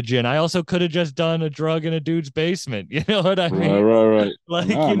hallucinogen. I also could have just done a drug in a dude's basement. You know what I mean? right. Like,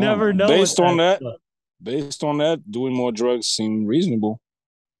 No, you no, never no. know with that stuff. Based on that, doing more drugs seemed reasonable.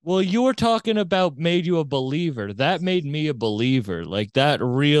 Well, you were talking about made you a believer. That made me a believer. Like, that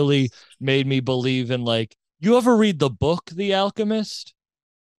really made me believe in, like, you ever read the book, The Alchemist?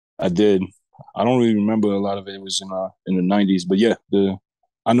 I did. I don't really remember a lot of it. It was in the 90s, but yeah, the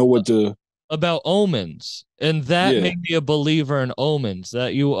I know what the About omens, and that yeah. made me a believer in omens,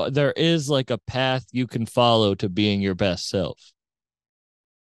 that there is like a path you can follow to being your best self.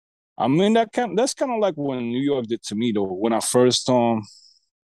 I mean that's kind of like when New York did to me though. When I first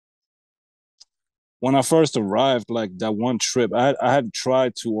arrived, like that one trip, I had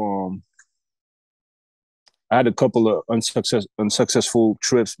tried to I had a couple of unsuccessful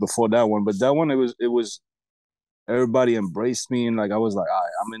trips before that one, but that one it was everybody embraced me and like I was like, all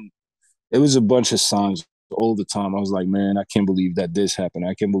right, I'm in. It was a bunch of signs all the time. I was like, man, I can't believe that this happened.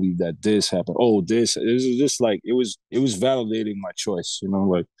 I can't believe that this happened. Oh, this. It was just like it was validating my choice,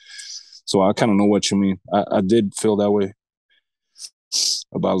 like. So I kind of know what you mean. I did feel that way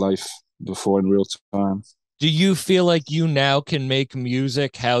about life before in real time. Do you feel like you now can make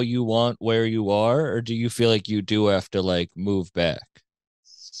music how you want where you are, or do you feel like you do have to like move back,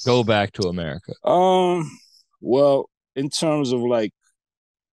 go back to America? Well, in terms of like,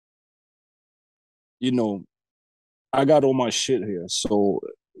 you know, I got all my shit here, so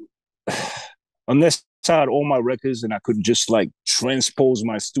unless I had all my records and I could just like transpose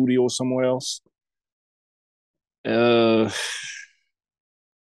my studio somewhere else, uh,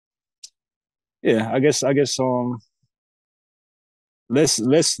 yeah, I guess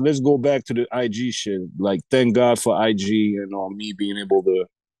let's go back to the IG shit. Like, thank God for IG and me being able to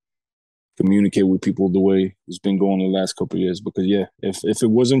communicate with people the way it's been going the last couple of years. Because yeah, if it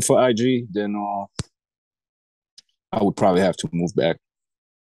wasn't for IG, then I would probably have to move back.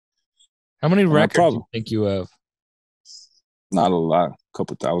 How many And I records do probably you think you have? not a lot,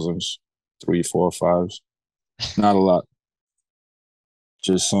 couple thousands, three, four, fives, not a lot.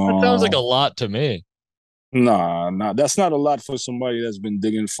 Just That sounds like a lot to me. nah, that's not a lot for somebody that's been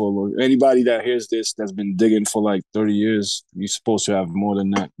digging for anybody that hears this that's been digging for like 30 years. You're supposed to have more than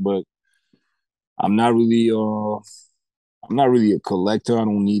that, but I'm not really I'm not really a collector. I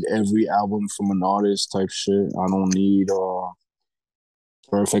don't need every album from an artist type shit. I don't need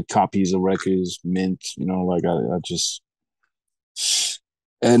perfect copies of records, mint, like I just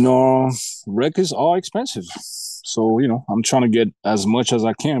and records are expensive. So, I'm trying to get as much as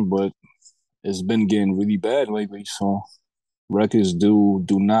I can, but it's been getting really bad lately. So records do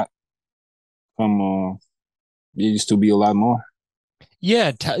not come it used to be a lot more.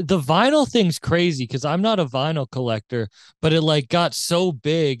 Yeah, the vinyl thing's crazy because I'm not a vinyl collector, but it like got so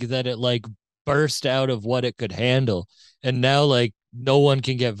big that it like burst out of what it could handle. And now like no one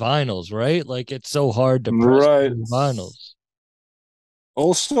can get vinyls, right? Like it's so hard to press Right. new vinyls.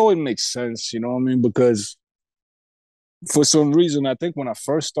 Also, it makes sense, what I mean? Because for some reason, I think when I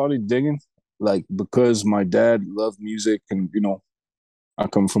first started digging, like because my dad loved music and I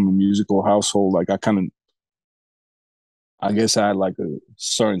come from a musical household, like I kind of I guess I had like a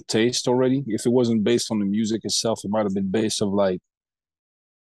certain taste already. If it wasn't based on the music itself, it might have been based of like.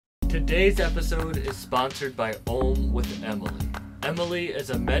 Today's episode is sponsored by Om with Emily. Emily is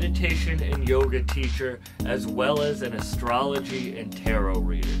a meditation and yoga teacher as well as an astrology and tarot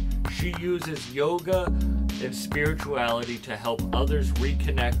reader. She uses yoga and spirituality to help others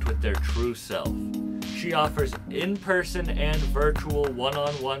reconnect with their true self. She offers in-person and virtual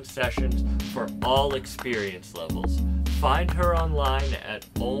one-on-one sessions for all experience levels. Find her online at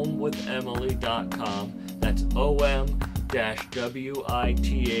omwithemily.com. That's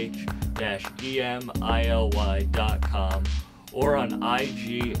OM-WITH-EMILY.com or on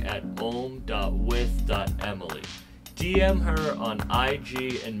IG at om.with.emily. DM her on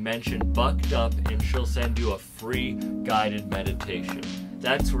IG and mention Bucked Up and she'll send you a free guided meditation.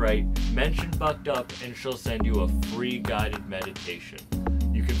 That's right, mention Bucked Up and she'll send you a free guided meditation.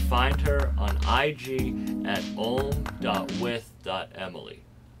 You can find her on IG at om.with.emily.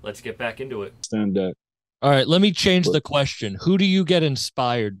 Let's get back into it. Stand that. All right, let me change the question. Who do you get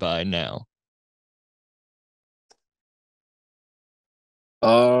inspired by now?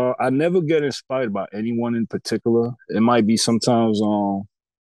 I never get inspired by anyone in particular. It might be sometimes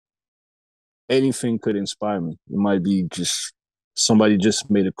anything could inspire me. It might be just somebody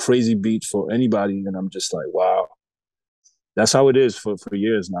just made a crazy beat for anybody, and I'm just like, wow. That's how it is for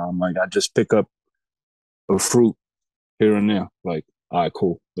years now. I'm like, I just pick up a fruit here and there. Like, all right,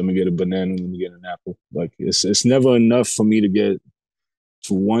 cool. Let me get a banana. Let me get an apple. Like, it's never enough for me to get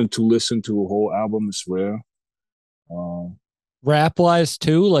to want to listen to a whole album. It's rare. Rap wise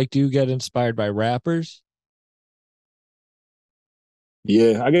too, like do you get inspired by rappers?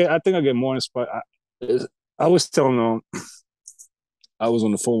 Yeah, I think I get more inspired. I was telling I was on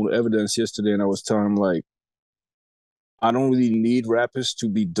the phone with Evidence yesterday, and I was telling him like, I don't really need rappers to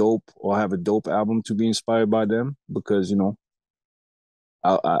be dope or have a dope album to be inspired by them, because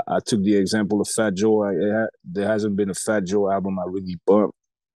I took the example of Fat Joe. There hasn't been a Fat Joe album I really bumped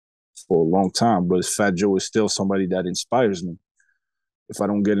for a long time, but Fat Joe is still somebody that inspires me. If I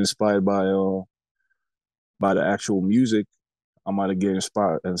don't get inspired by the actual music, I might get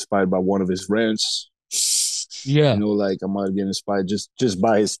inspired by one of his rants. Yeah, like I might get inspired just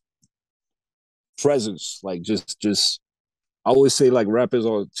by his presence. Like just I always say like rappers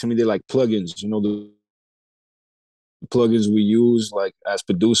are, to me, they're like plugins. The plugins we use like as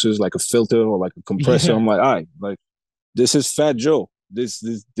producers, like a filter or like a compressor. yeah, I'm like, all right, like this is Fat Joe. This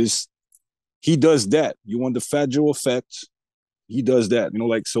he does that. You want the Fat Joe effect? He does that.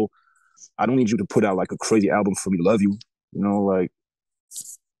 Like, so I don't need you to put out like a crazy album for me to love you. Like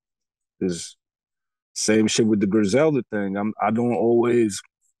there's same shit with the Griselda thing. I don't always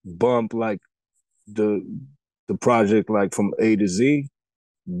bump like the project like from A to Z,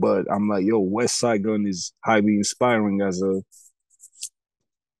 but I'm like, yo, West Side Gun is highly inspiring as a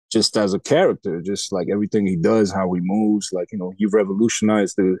character, just like everything he does, how he moves, like he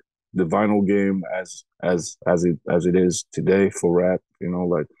revolutionized the vinyl game as it is today for rap.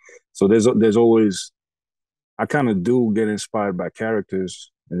 Like, so there's always, I kind of do get inspired by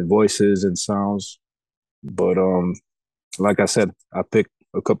characters and voices and sounds, but like I said, I pick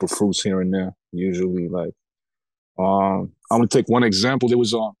a couple fruits here and there usually. Like, I'm gonna take one example. There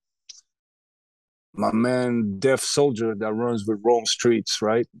was my man Def Soldier that runs with Rome Streets,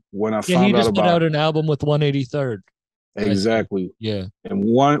 right? When I yeah. He found out just put about out an album with 183rd. exactly, Yeah. and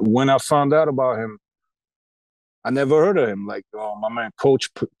when I found out about him, I never heard of him. Like, my man Coach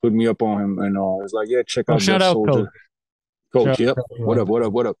put me up on him, and it's like, yeah, check Oh, out shout Def out Coach. Soldier. Coach, Shout yep. out What up? Coach. What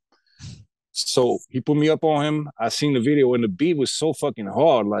up? What up? So he put me up on him. I seen the video, and the beat was so fucking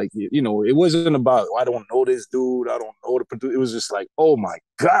hard. Like, it wasn't about, I don't know this dude, I don't know the producer. It was just like, oh my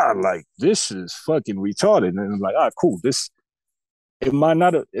god, like this is fucking retarded. And I'm like, cool. It might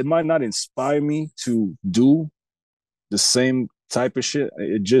not inspire me to do the same type of shit.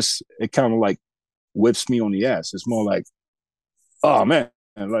 It kind of like whips me on the ass. It's more like, oh man,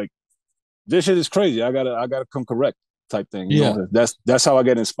 like this shit is crazy. I gotta come correct type thing. Yeah. That's how I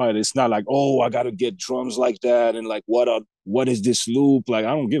get inspired. It's not like, oh, I gotta get drums like that and like what is this loop? Like,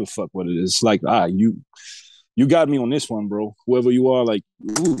 I don't give a fuck what it is. It's like, you got me on this one, bro. Whoever you are, like,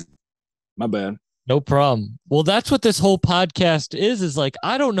 ooh, my bad. No problem. Well, that's what this whole podcast is like,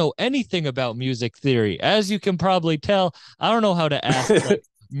 I don't know anything about music theory. As you can probably tell, I don't know how to ask like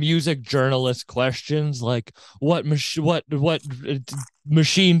music journalist questions like what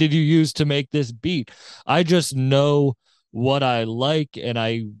machine did you use to make this beat? I just know what I like and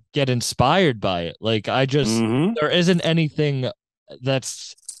I get inspired by it. Like, I just there isn't anything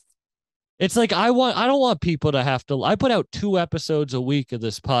that's It's like I don't want people to have to. I put out 2 episodes a week of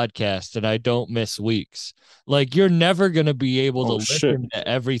this podcast and I don't miss weeks. Like you're never going to be able Oh to shit. listen to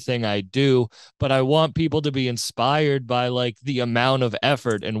everything I do, but I want people to be inspired by like the amount of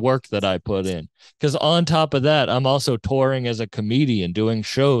effort and work that I put in. Cuz on top of that, I'm also touring as a comedian doing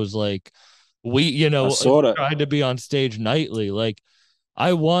shows like I saw that. trying to be on stage nightly. Like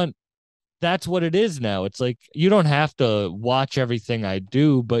I want that's what it is now. It's like you don't have to watch everything I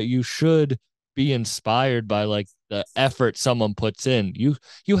do, but you should be inspired by like the effort someone puts in.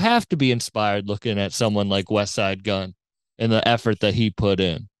 You have to be inspired looking at someone like West Side Gun and the effort that he put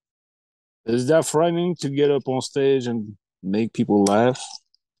in. Is that frightening to get up on stage and make people laugh?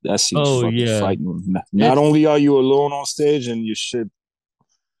 That seems Oh fucking yeah. frightening. Not It's only are you alone on stage and your shit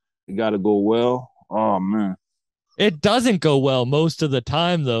gotta go well. Oh man. it doesn't go well most of the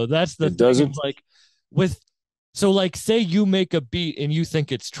time though. That's the It thing is doesn't? like with so like say you make a beat and you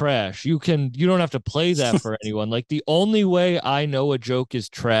think it's trash. You don't have to play that for anyone. Like the only way I know a joke is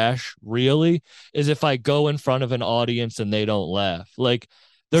trash really is if I go in front of an audience and they don't laugh. Like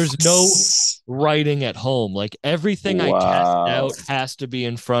there's no writing at home. Like everything I test Wow. out has to be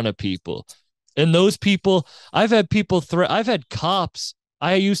in front of people. And those people, I've had cops.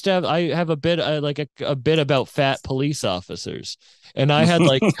 I have a bit like a bit about fat police officers. And I had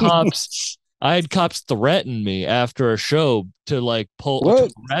like cops I had cops threaten me after a show to like pull to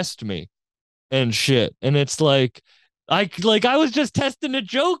What? arrest me and shit. And it's like I was just testing a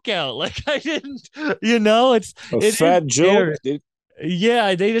joke out. Like I didn't, A it is fat joke? scary.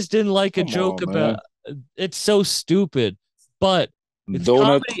 Yeah, they just didn't like a Come joke on, about man. it's so stupid. But it's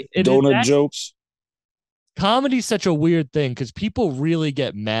Donut comedy. It is donut actually jokes. comedy's such a weird thing because people really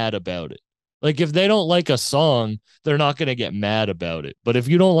get mad about it. Like if they don't like a song, they're not gonna get mad about it. But if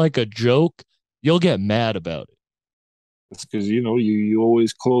you don't like a joke, you'll get mad about it. It's because you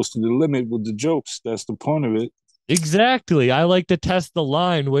always close to the limit with the jokes. That's the point of it. Exactly. I like to test the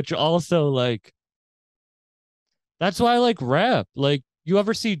line, which also like that's why I like rap. Like you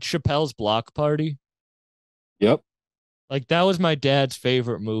ever see Chappelle's Block Party? Yep. Like that was my dad's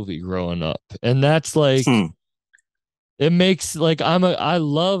favorite movie growing up. And that's like Hmm. it makes like I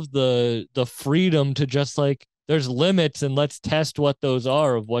love the freedom to just like there's limits and let's test what those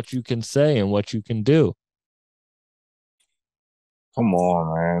are of what you can say and what you can do. Come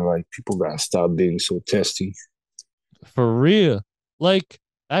on, man. Like people gotta stop being so testy. For real. Like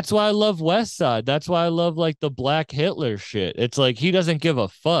that's why I love West Side. That's why I love like the Black Hitler shit. It's like he doesn't give a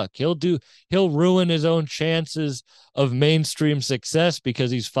fuck. He'll ruin his own chances of mainstream success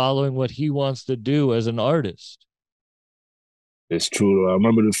because he's following what he wants to do as an artist. It's true though. I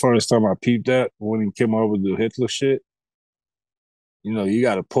remember the first time I peeped that when he came out with the Hitler shit. You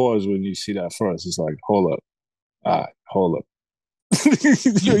gotta pause when you see that first. It's like, hold up. All right, hold up.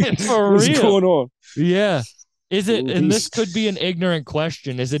 Yeah, for What's real. going on? Yeah. Is it and this He's could be an ignorant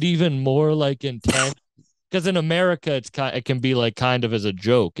question. Is it even more like intense? Because in America it can be like kind of as a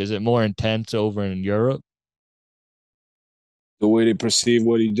joke. Is it more intense over in Europe? the way they perceive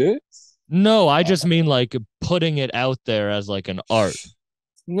what he did. No, I just mean like putting it out there as like an art.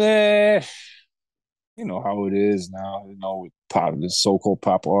 Nah, you know how it is now. With pop, the so-called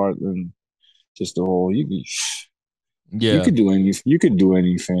pop art, and just the whole you Yeah. could do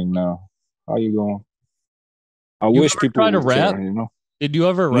anything now. How you going? I You wish ever people try to would rap? care. Did you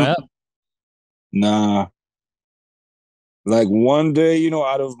ever Hmm? rap? Nah, like one day,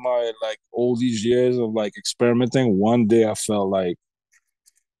 out of my like all these years of like experimenting, one day I felt like,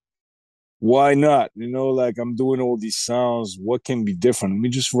 why not? Like I'm doing all these sounds. What can be different? Let me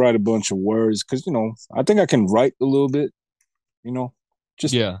just write a bunch of words because I think I can write a little bit. You know,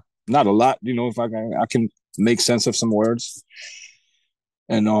 just Yeah. not a lot. If I can make sense of some words.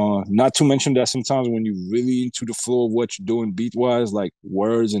 And not to mention that sometimes when you're really into the flow of what you're doing beat wise, like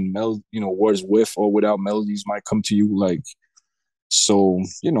words and words with or without melodies might come to you. Like, so,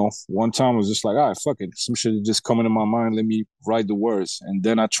 one time I was just like, all right, fuck it. Some shit is just coming to my mind. Let me write the words. And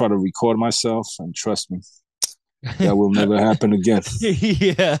then I try to record myself. And trust me, that will never happen again.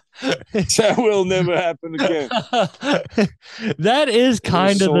 Yeah. That will never happen again. That is It was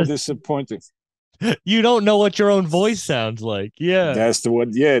kind of so the disappointing. you don't know what your own voice sounds like. Yeah. That's the what.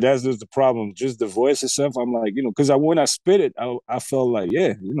 Yeah, that's just the problem. Just the voice itself. I'm like, because when I spit it, I felt like,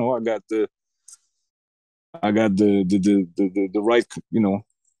 yeah, I got the right,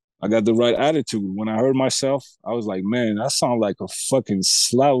 I got the right attitude. When I heard myself, I was like, man, I sound like a fucking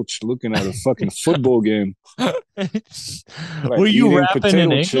slouch looking at a fucking football game, like Were you eating rapping in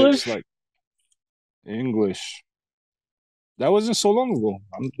potato chips, English? like English. That wasn't so long ago.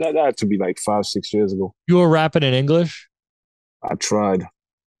 That had to be like 5, 6 years ago. You were rapping in English? I tried.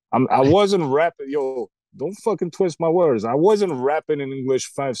 I wasn't rapping, yo. Don't fucking twist my words. I wasn't rapping in English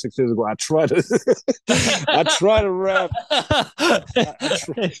 5, 6 years ago. I tried to, I try to rap. I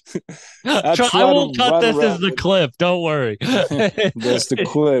try, I I try won't to cut write a this as rap, the but clip. Don't worry. that's the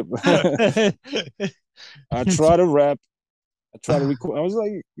clip. I try to rap. I try to record. I was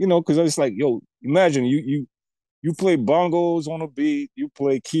like, because I was like, yo, imagine you play bongos on a beat, you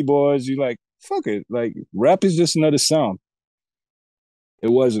play keyboards, you like, fuck it. Like rap is just another sound. It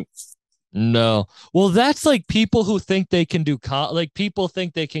wasn't. No. Well, that's like people who think they can do like people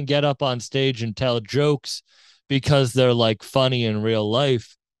think they can get up on stage and tell jokes because they're like funny in real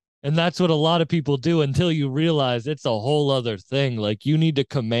life. And that's what a lot of people do until you realize it's a whole other thing. Like you need to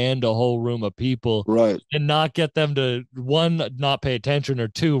command a whole room of people Right. and not get them to one, not pay attention, or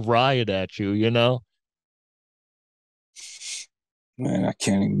two, riot at you, you know? Man, I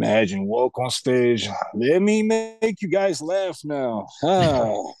can't imagine. Walk on stage. Let me make you guys laugh now.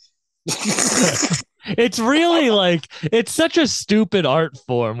 Ah. It's really like it's such a stupid art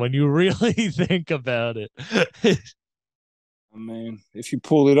form when you really think about it. I mean, if you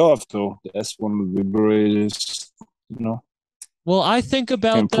pull it off, though, that's one of the greatest. Well, I think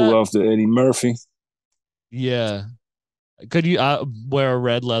about Can pull that. off the Eddie Murphy. Yeah. Could you wear a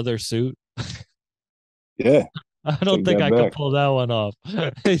red leather suit? Yeah, I don't take think that I could back. pull that one off.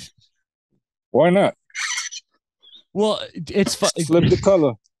 Why not? Well, it's fun. Flip the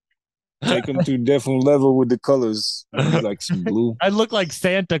color. Take them to a different level with the colors. Maybe like some blue. I look like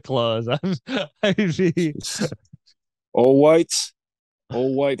Santa Claus. I mean, All white.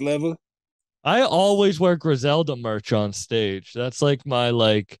 All white leather. I always wear Griselda merch on stage. That's like my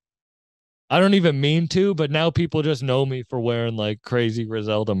like. I don't even mean to, but now people just know me for wearing like crazy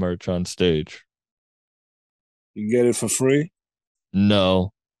Griselda merch on stage. You get it for free?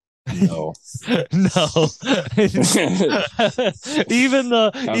 No. No. No. After Even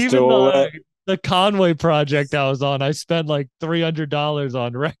all that, the Conway project I was on, I spent like $300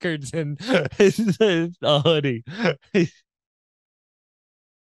 on records and a hoodie.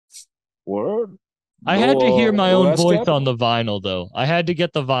 word? I No, had to hear my no own voice ASCAP? on the vinyl though. I had to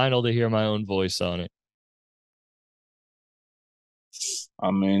get the vinyl to hear my own voice on it.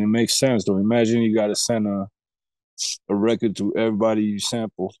 I mean, it makes sense though. Imagine you got to send a record to everybody you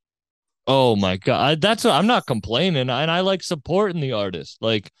sample. Oh my god, that's what, I'm not complaining, and I like supporting the artist.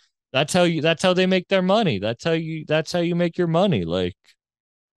 Like that's how they make their money. That's how you make your money. Like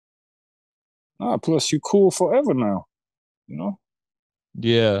Plus you cool forever now. You know,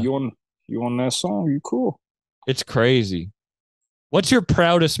 yeah, you on you on that song, you cool. it's crazy. What's your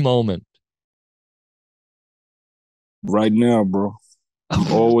proudest moment? Right now, bro. I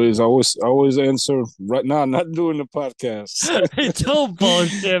always answer right now. Not doing the podcast. Don't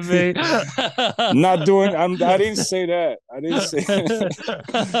bullshit me. Not doing. I didn't say that. I didn't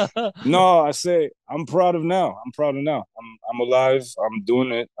say. No, I say I'm proud of now. I'm proud of now. I'm alive. I'm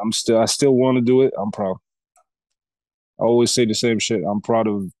doing it. I still want to do it. I'm proud. I always say the same shit. I'm proud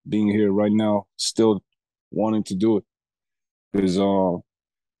of being here right now, still wanting to do it because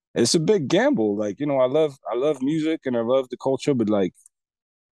it's a big gamble. Like I love music and I love the culture, but like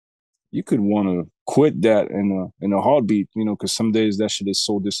you could want to quit that in a heartbeat, because some days that shit is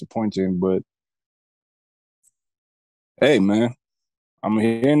so disappointing. But hey, man, I'm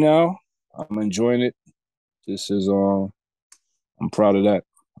here now. I'm enjoying it. This is I'm proud of that.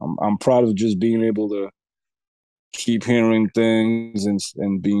 I'm proud of just being able to keep hearing things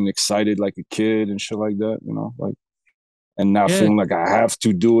and being excited like a kid and shit like that. Like and not Yeah, feeling like I have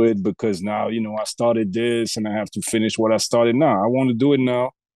to do it because now I started this and I have to finish what I started. Now I want to do it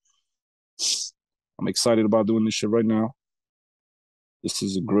now. I'm excited about doing this shit right now. This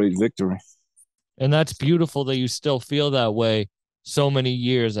is a great victory. and that's beautiful that you still feel that way so many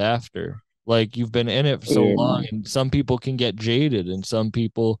years after. Like you've been in it for so Yeah, long, man. and some people can get jaded, and some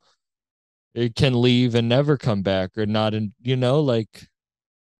people it can leave and never come back, or not in, like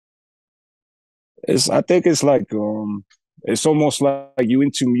I think it's like it's almost like you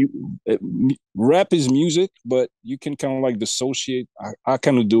into rap is music, but you can kind of like dissociate. I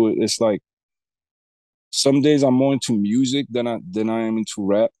kind of do it. It's like some days I'm more into music than I am into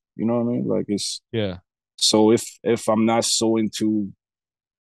rap. You know what I mean? Like it's yeah. so if I'm not so into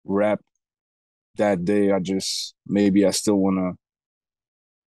rap that day, I just maybe I still want to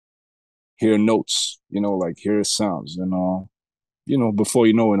hear notes. Like hear sounds, before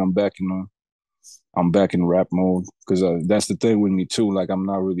you know it, I'm back in rap mode because that's the thing with me too. Like I'm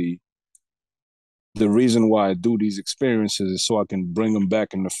not really the reason why I do these experiences is so I can bring them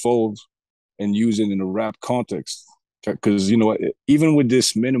back in the fold and use it in a rap context. Because even with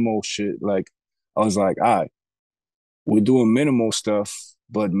this minimal shit, like I was like, all right, we're doing minimal stuff,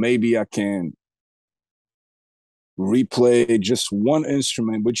 but maybe I can replay just one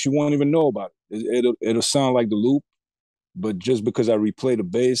instrument, but you won't even know about it. It'll sound like the loop, but just because I replay the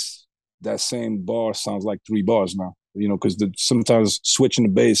bass, that same bar sounds like 3 bars now. Because sometimes switching the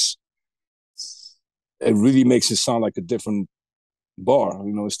bass, it really makes it sound like a different bar.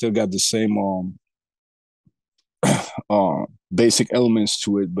 It still got the same basic elements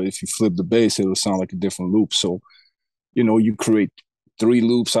to it, but if you flip the bass, it'll sound like a different loop. So, you create 3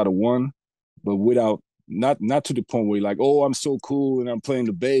 loops out of one, but without not to the point where you're like, oh, I'm so cool and I'm playing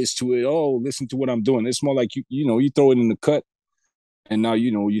the bass to it. Oh, listen to what I'm doing. It's more like you throw it in the cut, and now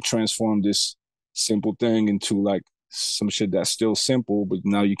you transform this simple thing into like some shit that's still simple, but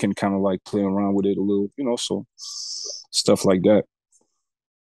now you can kind of like play around with it a little, so stuff like that.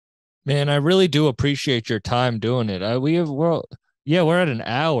 Man, I really do appreciate your time doing it. We're at an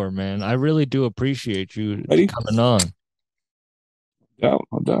hour, man. I really do appreciate you Ready? coming on. Doubt,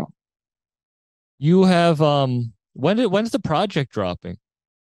 no doubt. You have when's the project dropping?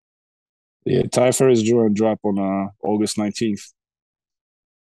 Yeah, Ty Ferris Jordan drop on August 19th.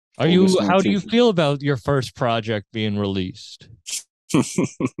 August How do you 19th. feel about your first project being released?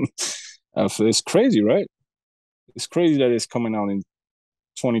 It's crazy, right? It's crazy that it's coming out in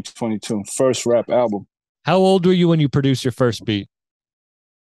 2022. First rap album. How old were you when you produced your first beat?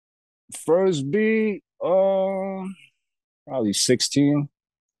 First beat, probably 16,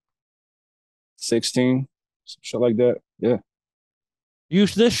 16, shit like that. Yeah.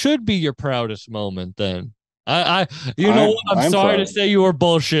 This should be your proudest moment then. You know what? I'm I'm sorry to proud. say you were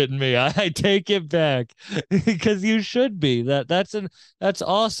bullshitting me. I take it back because you should be. That's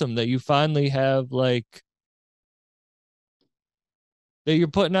awesome that you finally have like that you're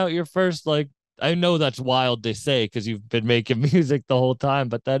putting out your first like. I know that's wild to say because you've been making music the whole time,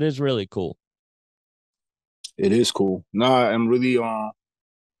 but that is really cool. It is cool. Nah, I'm really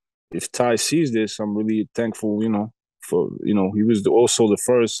if Ty sees this, I'm really thankful, for he was also the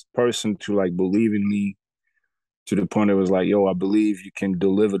first person to like believe in me to the point that it was like, yo, I believe you can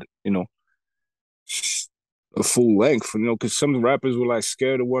deliver, a full length, because some rappers were like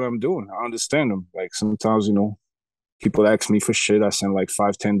scared of what I'm doing. I understand them. Like sometimes, people ask me for shit. I send like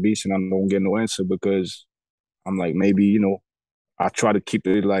 5, 10 beats and I don't get no answer because I'm like, maybe, I try to keep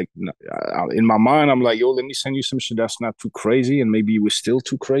it like in my mind. I'm like, yo, let me send you some shit that's not too crazy, and maybe it was still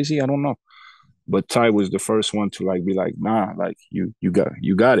too crazy. I don't know. But Ty was the first one to like be like, nah, like you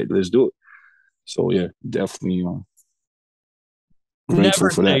got it. Let's do it. So yeah, definitely grateful Never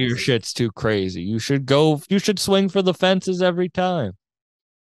for say that. your shit's too crazy. You should swing for the fences every time.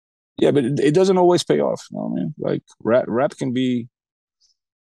 Yeah, but it doesn't always pay off. You know what I mean? Like rap can be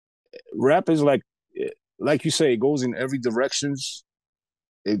rap is like you say, it goes in every directions.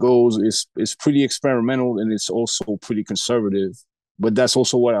 It's pretty experimental and it's also pretty conservative. But that's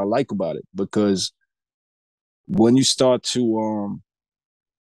also what I like about it because when you start to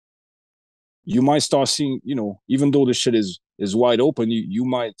you might start seeing, even though the shit is wide open, you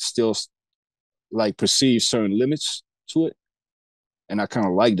might still like perceive certain limits to it. And I kind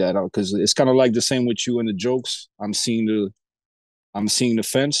of like that because it's kind of like the same with you and the jokes. I'm seeing the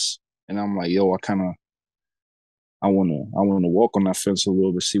fence, and I'm like, yo, I wanna walk on that fence a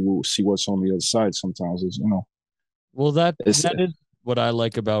little bit, see what's on the other side. Sometimes Well, it's that is what I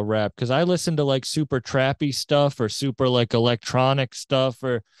like about rap because I listen to like super trappy stuff or super like electronic stuff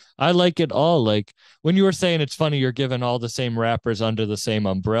or I like it all. Like when you were saying it's funny you're giving all the same rappers under the same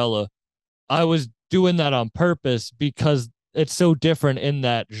umbrella, I was doing that on purpose because it's so different in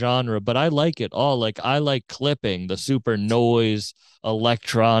that genre, but I like it all. Like I like clipping, the super noise,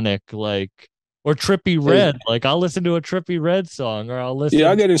 electronic, like or Trippy Red. Like I'll listen to a Trippy Red song or I'll yeah,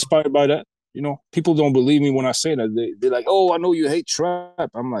 I listen. get inspired by that. People don't believe me when I say that. They're like, oh, I know you hate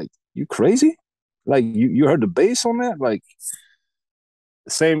trap. I'm like, you crazy? Like you heard the bass on that? Like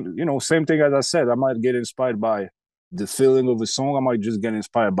same thing as I said. I might get inspired by the feeling of a song. I might just get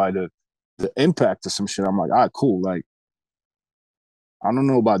inspired by the impact of some shit. I'm like, cool. Like I don't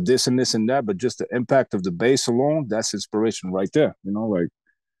know about this and this and that, but just the impact of the bass alone, that's inspiration right there. Like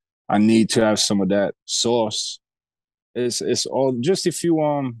I need to have some of that sauce. It's all just if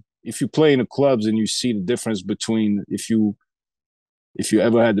you play in the clubs and you see the difference between if you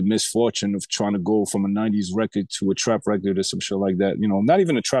ever had the misfortune of trying to go from a 90s record to a trap record or some shit like that, not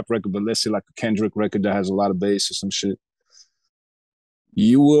even a trap record, but let's say like a Kendrick record that has a lot of bass or some shit,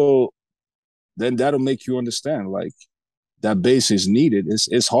 you will then that'll make you understand like that bass is needed.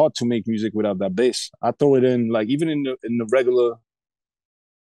 It's hard to make music without that bass. I throw it in like even in the regular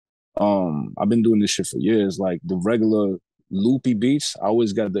I've been doing this shit for years. Like the regular loopy beats, I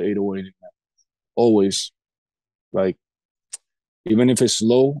always got the 808 in there. Always. Like Even if it's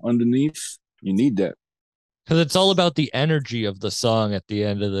low underneath, you need that. Because it's all about the energy of the song at the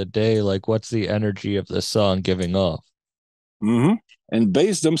end of the day. Like, what's the energy of the song giving off? Mm-hmm. And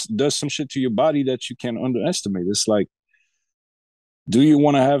does some shit to your body that you can't underestimate. It's like, do you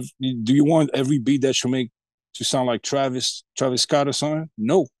want every beat that you make to sound like Travis Scott or something?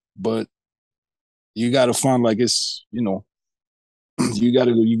 No, but you got to find like it's, you got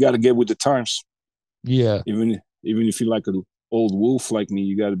to get with the times. Yeah. Even if you like an old wolf like me,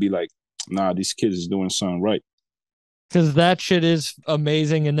 you got to be like, nah, these kids is doing something right. Because that shit is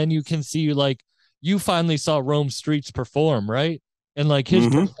amazing. And then you can see, like, you finally saw Rome Streets perform, right? And like his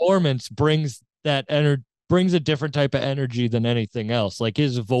Mm-hmm. performance brings that energy, brings a different type of energy than anything else. Like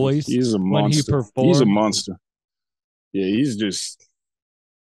his voice He's a when he monster. He's a performs. monster. Yeah, he's just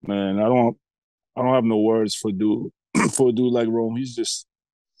man. I don't have no words for dude for a dude like Rome. He's just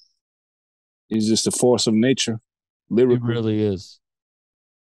a force of nature, He lyrical. really is.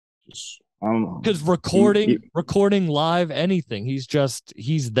 Just, I don't know. Because recording live anything, he's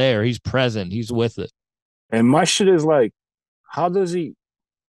there, he's present, he's with it. And my shit is like, how does he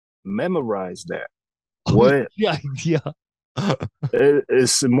memorize that? Oh What yeah, yeah.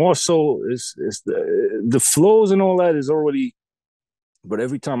 it's more so it's the flows and all that is already. But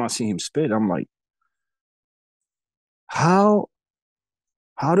every time I see him spit, I'm like, how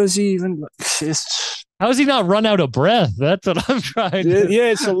how does he even? It's How does he not run out of breath? That's what I'm trying to.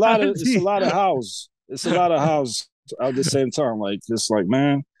 yeah, How does it's a he? lot of house. It's a lot of house at the same time. Like it's like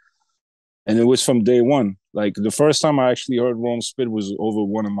man, and it was from day one. Like the first time I actually heard Rome spit was over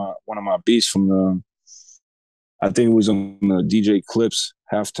one of my beats from the. I think it was on the DJ Clips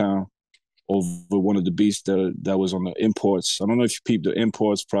halftime over one of the beats that was on the imports. I don't know if you peeped the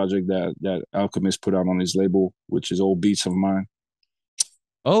imports project that Alchemist put out on his label, which is old beats of mine.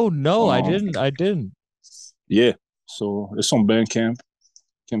 Oh no, I Um, didn't. I didn't. yeah, so it's on Bandcamp.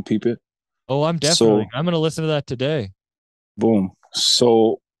 Can peep it. Oh, So I'm gonna listen to that today. boom.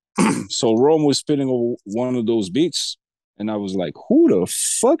 So so Rome was spitting over one of those beats, and I was like, "Who the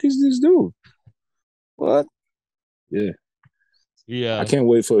fuck is this dude? What? Yeah, I Yeah. can't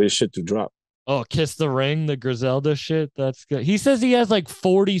wait for his shit to drop. Oh, Kiss the Ring, the Griselda shit. That's good. He says he has like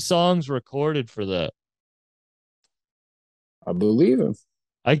 40 songs recorded for that. I believe him.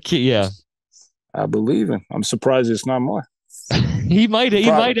 I can't, yeah. I believe him. I'm surprised it's not more. He Probably.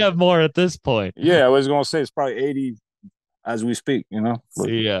 might have more at this point. Yeah, I was gonna say it's probably 80 as we speak. But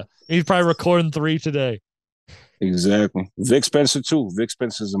Yeah. He's probably recording 3 today. exactly. Vic Spencer too. Vic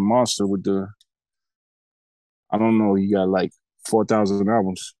Spencer's a monster with the. I don't know. He got like 4,000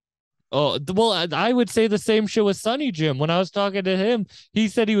 albums. Oh, well, I would say the same shit with Sonny Jim. When I was talking to him, he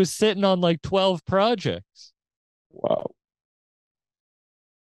said he was sitting on like 12 projects. Wow.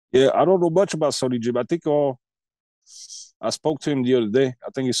 Yeah, I don't know much about Sonny Jim. I think I spoke to him the other day. I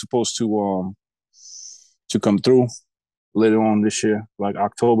think he's supposed to come through later on this year, like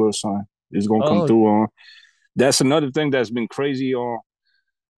October or something. He's gonna come Oh, through on. That's another thing that's been crazy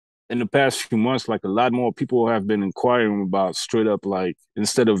in the past few months. Like a lot more people have been inquiring about straight up like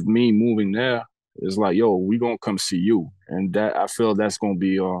instead of me moving there, it's like, yo, we gonna come see you. And that I feel that's gonna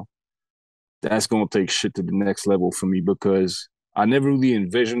take shit to the next level for me because I never really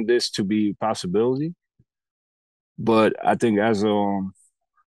envisioned this to be a possibility. But I think as you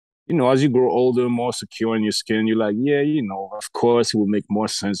grow older, more secure in your skin, you're like, yeah, of course, it would make more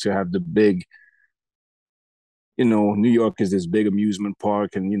sense to have the big, New York is this big amusement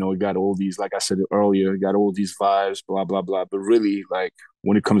park, and it got all these, like I said earlier, it got all these vibes, blah blah blah. But really, like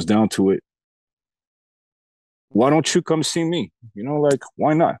when it comes down to it, why don't you come see me? Like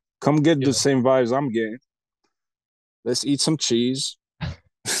why not? Come get the yeah. same vibes I'm getting. Let's eat some cheese.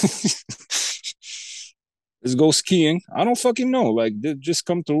 Let's go skiing. I don't fucking know. Like, just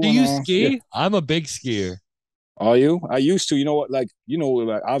come through Do and you yeah. ski? I'm a big skier. Are you? I used to. You know what? Like,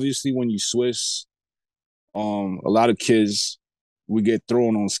 like obviously when you Swiss, a lot of kids we get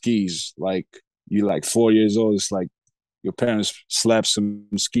thrown on skis. Like you're like 4 years old. It's like your parents slap some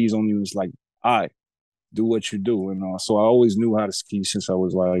skis on you. It's like, all right, do what you do. And so I always knew how to ski since I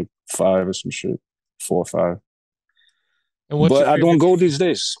was like 5 or some shit, 4 or 5. And what's But your I don't favorite go these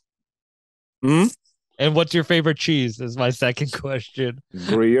days. Hmm? and what's your favorite cheese? Is my second question.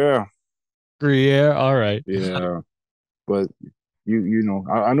 Gruyere. Gruyere. All right. Yeah. But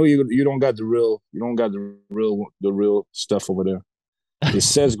I know you don't got the real stuff over there. It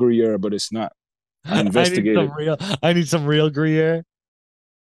says Gruyere, but it's not. I I need some investigated. real. I need some real Gruyere.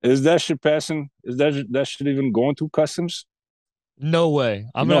 Is that shit passing? Is that shit even going through customs? No way. You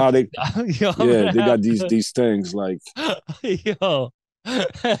I'm know gonna how they have to. Yo, I'm yeah, gonna they have got these to. these things like Yo.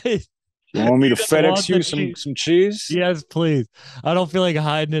 You want me to He doesn't FedEx want the you cheese. some cheese? Yes, please. I don't feel like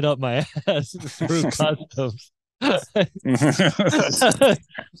hiding it up my ass through customs.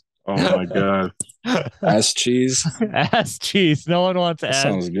 Oh my god. Ass cheese. Ass cheese. No one wants That ass.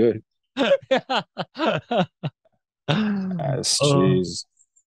 sounds good. Ass Oh, cheese.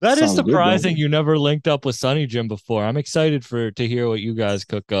 that is Sounds good though. surprising. You never linked up with Sunny Jim before. I'm excited to hear what you guys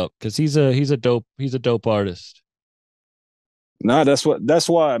cook up because he's a dope artist. Nah, that's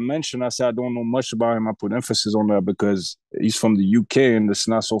why I mentioned. I said I don't know much about him. I put emphasis on that because he's from the UK and it's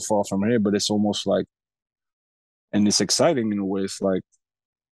not so far from here, but it's almost like, and it's exciting in a way. It's like,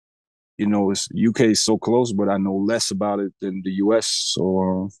 it's UK is so close, but I know less about it than the US.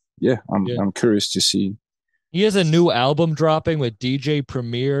 So yeah, Yeah. I'm curious to see. He has a new album dropping with DJ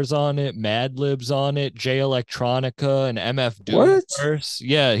Premiers on it, Mad Libs on it, Jay Electronica, and MF Doom What? verse.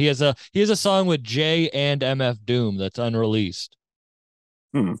 Yeah, he has a song with Jay and MF Doom that's unreleased.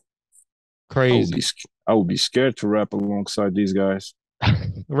 Hmm. Crazy. I would be scared to rap alongside these guys.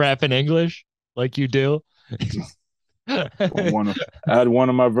 Rap in English like you do. Want to add one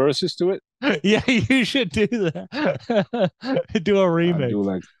of my verses to it? Yeah, you should do that. Do a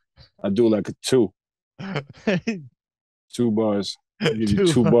remix. I do like a two. 2 bars. I'll give you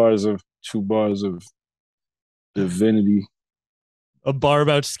 2 bars of divinity. A bar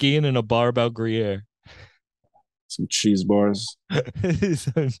about skiing and a bar about Gruyere. Some cheese bars.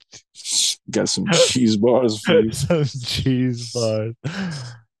 Got some cheese bars for you. Some cheese bars.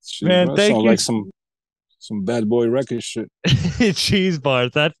 Cheese Man, bars. thank Sound you. like some bad boy record shit. Cheese bars.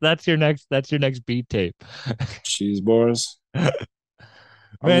 That's your next beat tape. Cheese bars.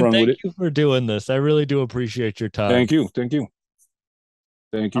 Man, thank you for doing this. I really do appreciate your time. Thank you.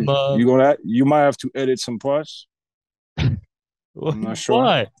 You might have to edit some parts. I'm not sure.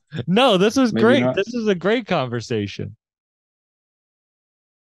 Why? No, this was Maybe great. not. This is a great conversation.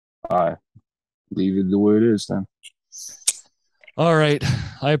 All right. Leave it the way it is then. All right.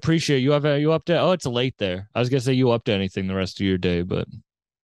 I appreciate you. You up to? Oh, it's late there. I was gonna say you up to anything the rest of your day, but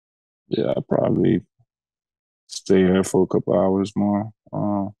yeah, I'll probably stay here for a couple hours more.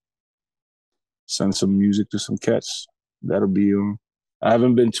 Send some music to some cats. That'll be I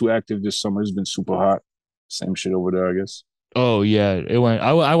haven't been too active this summer. It's been super hot. Same shit over there, I guess. Oh yeah, it went.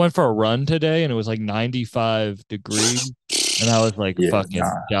 I went for a run today, and it was like 95 degrees, and I was like fucking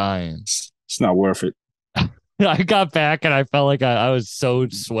dying. It's not worth it. I got back and I felt like I was so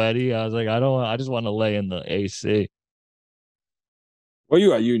sweaty. I was like, I just want to lay in the AC. Where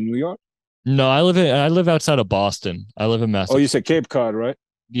you at? You in New York? No, I live outside of Boston. I live in Massachusetts. Oh, you said Cape Cod, right?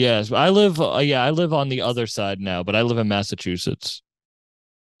 Yes, I live on the other side now, but I live in Massachusetts.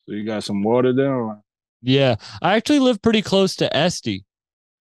 So you got some water there? Or? Yeah, I actually live pretty close to Esty.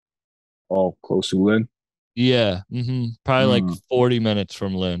 Oh, close to Lynn? Yeah, probably like 40 minutes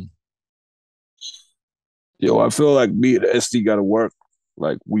from Lynn. Yo, I feel like me and SD got to work.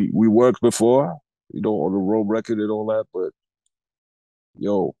 Like we worked before, on the road record and all that, but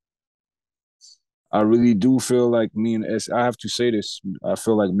yo, I really do feel like me and SD, I have to say this, I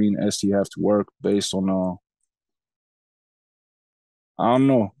feel like me and SD have to work based on I don't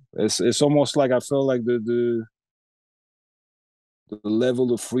know. It's almost like I feel like the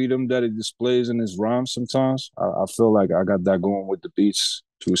level of freedom that it displays in his rhymes sometimes. I feel like I got that going with the beats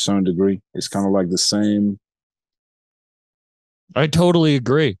to a certain degree. It's kind of like the same. I totally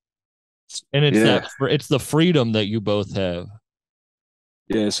agree. And it's the freedom that you both have.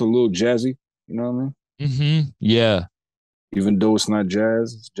 Yeah, it's a little jazzy, you know what I mean? Yeah. Even though it's not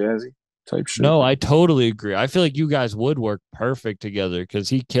jazz, it's jazzy type shit. No, I totally agree. I feel like you guys would work perfect together because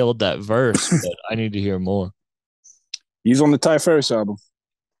he killed that verse, but I need to hear more. He's on the Ty Ferris album.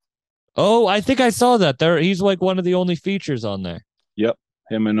 Oh, I think I saw that. He's like one of the only features on there. Yep.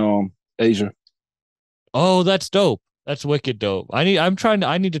 Him and Asia. Oh, that's dope. That's wicked dope. I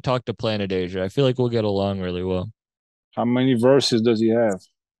need to talk to Planet Asia. I feel like we'll get along really well. How many verses does he have?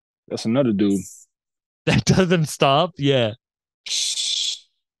 That's another dude. That doesn't stop? Yeah.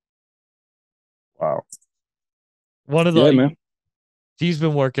 Wow. One of the man. He's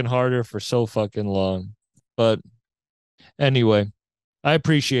been working harder for so fucking long. But anyway, I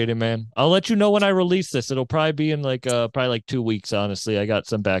appreciate it, man. I'll let you know when I release this. It'll probably be in like 2 weeks, honestly. I got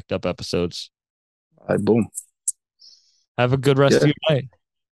some backed up episodes. All right, boom. Have a good rest of your night.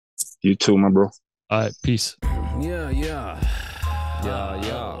 You too, my bro. All right, peace. Yeah.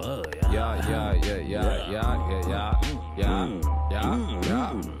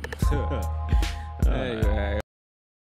 Hey.